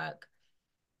inner work.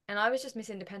 And I was just Miss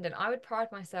Independent. I would pride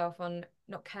myself on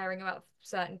not caring about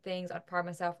certain things. I'd pride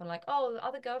myself on like, oh, the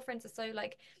other girlfriends are so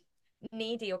like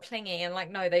needy or clingy. And like,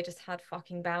 no, they just had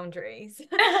fucking boundaries.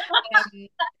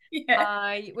 Yeah.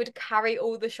 I would carry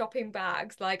all the shopping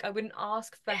bags. Like I wouldn't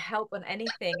ask for help on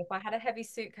anything. If I had a heavy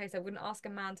suitcase, I wouldn't ask a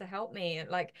man to help me. And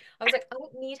like I was like, I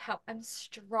don't need help. I'm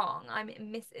strong. I'm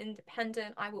Miss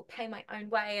Independent. I will pay my own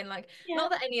way. And like, Yeah.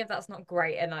 not that any of that's not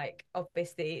great. And like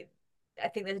obviously, I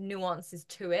think there's nuances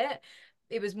to it.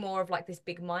 It was more of like this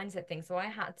big mindset thing. So I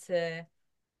had to.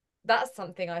 That's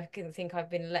something I can think I've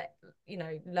been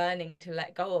learning to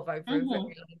let go of over a very Hmm.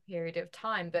 long period of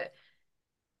time. But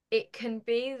it can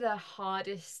be the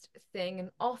hardest thing.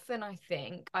 And often I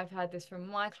think I've heard this from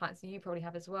my clients, and you probably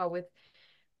have as well, with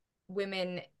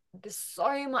women, there's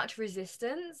so much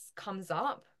resistance comes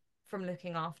up from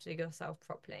looking after yourself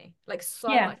properly. Like so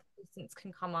Yeah. much resistance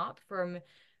can come up from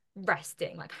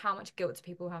resting. Like how much guilt do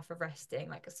people have for resting?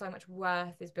 Like so much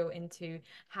worth is built into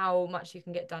how much you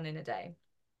can get done in a day.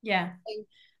 Yeah. So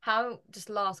how, just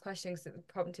last question, because it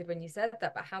prompted when you said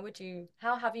that, but how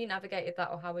have you navigated that,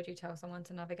 or how would you tell someone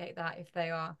to navigate that if they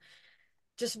are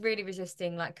just really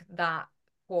resisting like that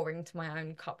pouring to my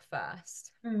own cup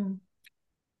first? Mm.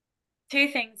 Two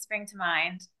things spring to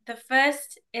mind. The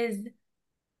first is,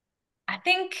 I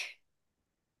think,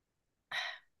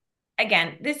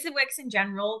 again, this works in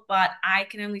general, but I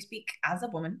can only speak as a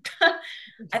woman.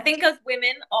 I think as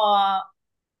women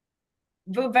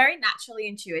we're very naturally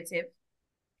intuitive.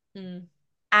 Mm,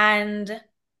 And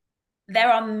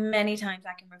there are many times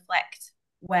I can reflect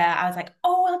where I was like,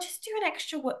 oh, I'll just do an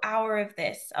extra hour of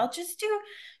this. I'll just do,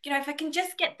 if I can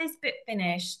just get this bit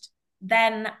finished,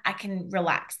 then I can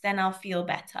relax, then I'll feel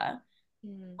better.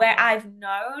 mm, Where I've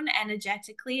known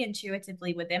energetically,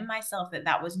 intuitively within myself that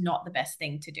that was not the best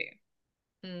thing to do.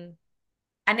 mm,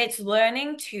 And it's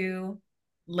learning to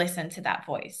listen to that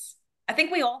voice. I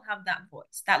think we all have that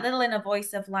voice, that little inner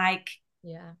voice of like,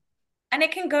 yeah. and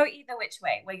it can go either which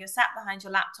way, where you're sat behind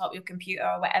your laptop, your computer,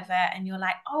 or whatever, and you're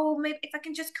like, oh, maybe if I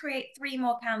can just create 3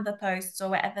 more Canva posts or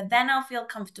whatever, then I'll feel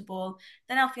comfortable,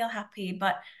 then I'll feel happy.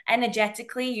 But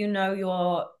energetically,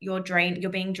 you're drained,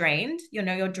 you're being drained,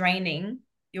 you're draining,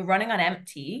 you're running on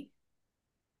empty.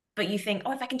 But you think,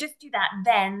 oh, if I can just do that,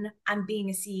 then I'm being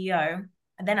a CEO,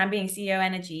 and then I'm being CEO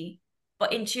energy.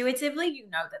 But intuitively, you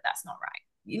know that that's not right.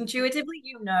 Intuitively,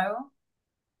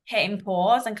 hitting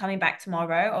pause and coming back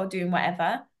tomorrow or doing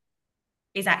whatever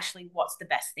is actually what's the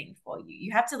best thing for you.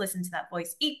 You have to listen to that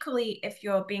voice. Equally, if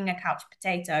you're being a couch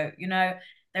potato, there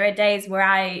are days where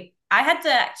I had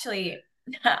to actually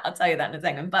I'll tell you that in a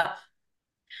second, but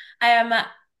um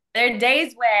there are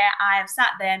days where I've sat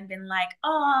there and been like,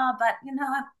 oh, but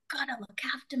I've gotta look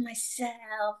after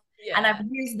myself. And I've Yeah.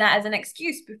 used that as an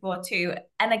excuse before too.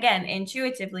 And again,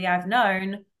 intuitively, I've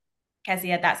known,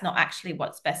 Kezia, that's not actually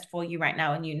what's best for you right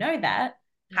now. And you know that.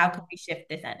 How can Mm, we shift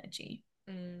this energy?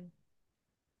 mm,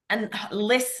 And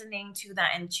listening to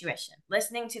that intuition,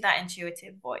 listening to that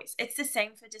intuitive voice. It's the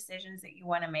same for decisions that you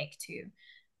want to make too.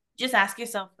 Just ask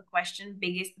yourself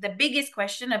the biggest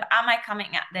question of, am I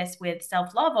coming at this with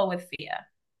self-love or with fear?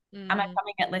 Am I mm,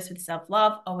 coming at this with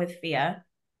self-love or with fear?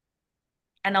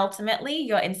 And ultimately,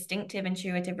 your instinctive,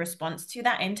 intuitive response to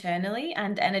that internally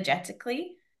and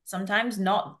energetically, sometimes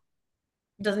not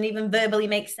doesn't even verbally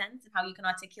make sense of how you can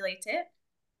articulate it,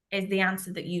 is the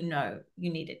answer that you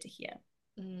needed to hear.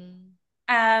 mm,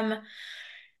 Um,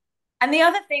 And the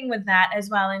other thing with that as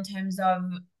well, in terms of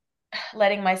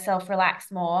letting myself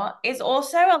relax more, is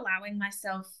also allowing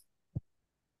myself.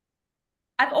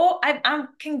 I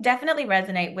can definitely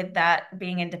resonate with that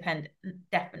being independent.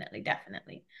 Definitely,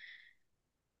 definitely.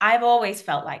 I've always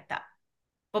felt like that,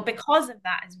 but mm, because of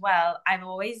that as well, I've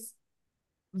always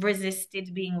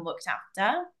resisted being looked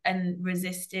after and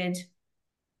resisted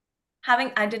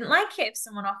having. I didn't like it if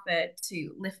someone offered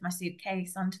to lift my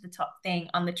suitcase onto the top thing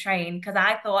on the train, because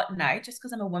I thought, no, just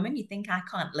because I'm a woman, you think I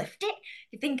can't lift it?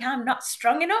 You think I'm not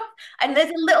strong enough? And there's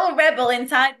a little rebel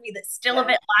inside me that's still a yeah.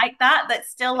 bit like that, that's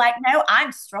still like, no,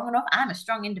 I'm strong enough. I'm a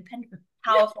strong, independent,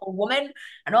 powerful woman,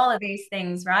 and all of these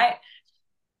things, right?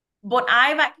 But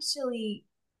I've actually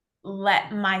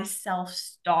let myself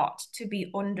start to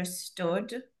be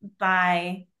understood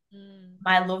by Mm,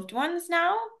 my loved ones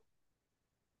now.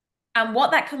 And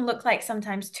what that can look like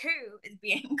sometimes too is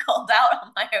being called out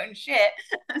on my own shit.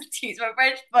 Excuse my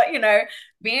French, but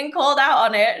being called out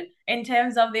on it in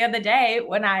terms of the other day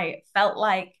when I felt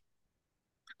like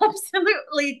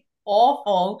absolutely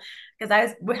awful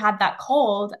because we had that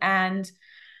cold, and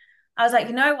I was like,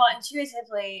 you know what?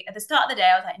 Intuitively, at the start of the day,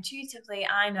 I was like, intuitively,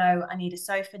 I know I need a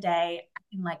sofa day. I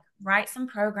can like write some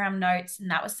program notes. And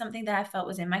that was something that I felt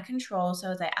was in my control. So I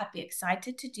was like, I'd be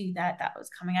excited to do that. That was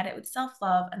coming at it with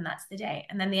self-love. And that's the day.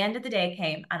 And then the end of the day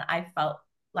came and I felt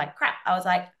like crap. I was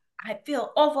like, I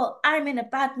feel awful. I'm in a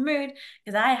bad mood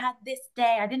because I had this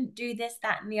day. I didn't do this,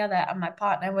 that, and the other. And my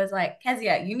partner was like,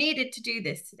 Kezia, you needed to do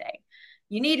this today.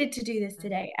 You needed to do this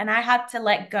today. And I had to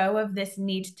let go of this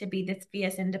need to be this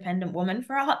fierce, independent woman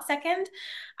for a hot second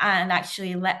and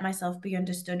actually let myself be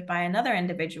understood by another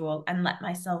individual and let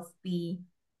myself be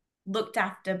looked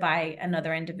after by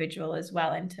another individual as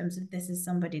well, in terms of this is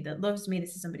somebody that loves me,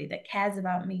 this is somebody that cares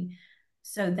about me.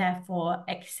 So therefore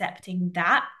accepting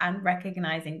that and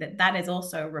recognizing that that is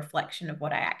also a reflection of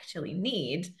what I actually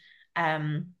need,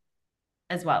 um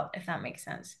as well, if that makes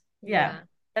sense. Yeah, Yeah.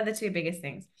 they're the two biggest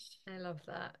things. I love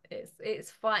that.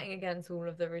 It's fighting against all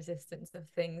of the resistance of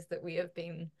things that we have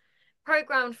been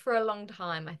programmed for a long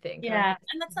time, I think. And I Yeah, think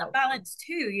and that's it's that helpful. balance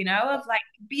too, you know, of like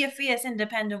be a fierce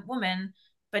independent woman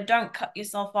but don't cut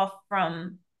yourself off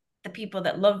from the people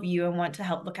that love you and want to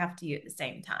help look after you at the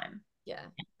same time. Yeah.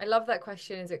 I love that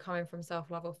question. Is it coming from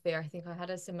self-love or fear? I think I had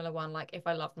a similar one, like if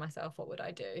I loved myself, what would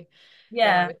I do?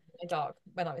 Yeah,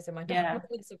 When I was in my dark yeah.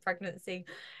 moments of pregnancy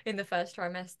in the first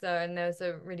trimester. And there was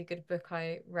a really good book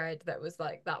I read that was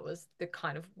like that was the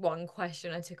kind of one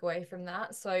question I took away from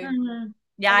that. So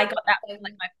Yeah, I I think got that the from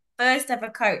like same. my first ever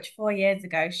coach 4 years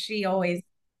ago. She always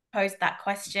posed that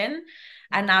question,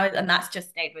 and Mhm. now and that's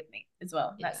just stayed with me as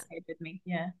well. That Yeah. stayed with me.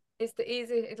 Yeah, It's the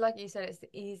easiest, like you said, it's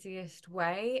the easiest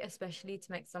way, especially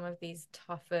to make some of these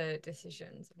tougher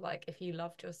decisions. Like, if you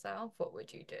loved yourself, what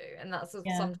would you do? And that's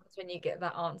yeah. sometimes when you get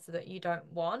that answer that you don't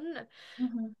want,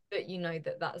 Mhm. but you know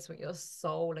that that's what your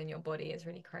soul and your body is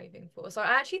really craving for. So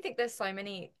I actually think there's so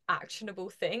many actionable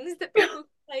things that people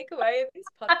can take away of this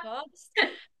podcast.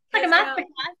 Like a Kezia,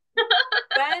 masterclass.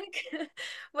 where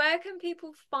where can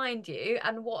people find you,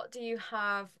 and what do you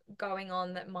have going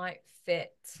on that might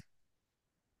fit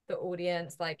the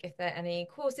audience? Like if there are any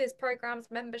courses,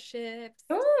 programs, memberships.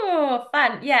 Oh,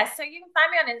 fun. Yeah, so you can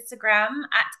find me on Instagram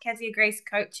at Keziah Grace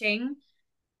Coaching.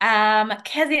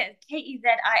 Kezia is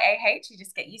Keziah. You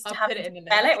just get used to I'll put having it to in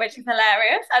the spell it, link. which is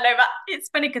hilarious. I know, but it's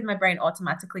funny because my brain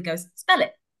automatically goes, spell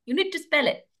it. You need to spell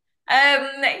it.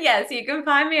 Yeah, so you can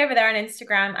find me over there on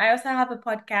Instagram. I also have a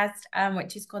podcast,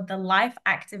 which is called the Life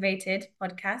Activated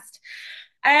Podcast.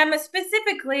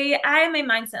 Specifically, I am a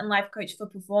mindset and life coach for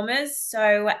performers.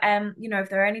 So, if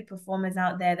there are any performers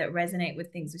out there that resonate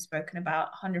with things we've spoken about,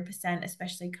 100%,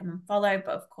 especially come and follow.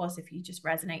 But of course, if you just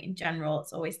resonate in general,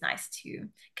 it's always nice to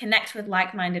connect with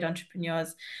like-minded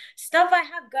entrepreneurs. Stuff I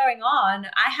have going on,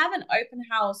 I have an open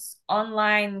house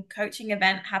online coaching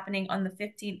event happening on the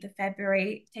 15th of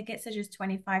February. Tickets are just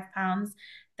 £25.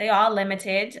 They are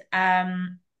limited.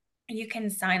 You can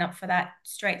sign up for that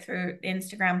straight through the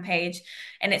Instagram page.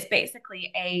 And it's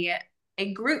basically a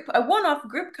one-off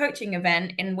group coaching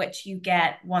event in which you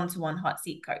get one-to-one hot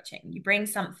seat coaching. You bring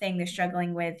something they're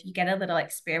struggling with, you get a little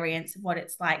experience of what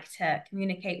it's like to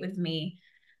communicate with me,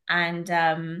 and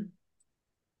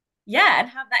yeah, and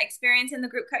have that experience in the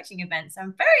group coaching event. So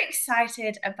I'm very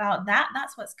excited about that.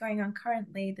 That's what's going on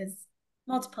currently. There's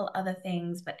multiple other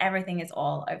things, but everything is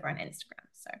all over on Instagram.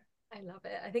 So I love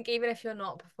it. I think even if you're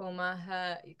not a performer,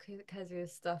 her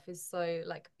Kezia's stuff is so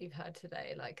like you've heard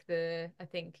today, like I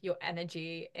think your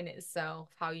energy in itself,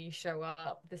 how you show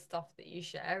up, the stuff that you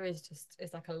share is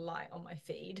like a light on my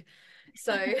feed.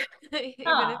 So even if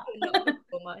ah. you're not a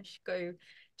performer, you should go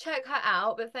check her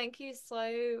out. But thank you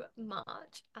so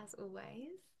much as always.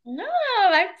 No,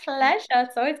 my pleasure.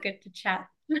 It's always good to chat.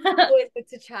 Always good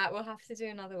to chat. We'll have to do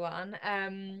another one.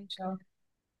 Sure.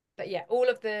 But yeah, all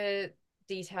of the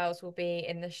details will be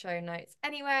in the show notes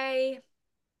anyway,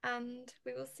 and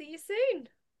we will see you soon.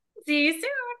 See you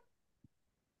soon.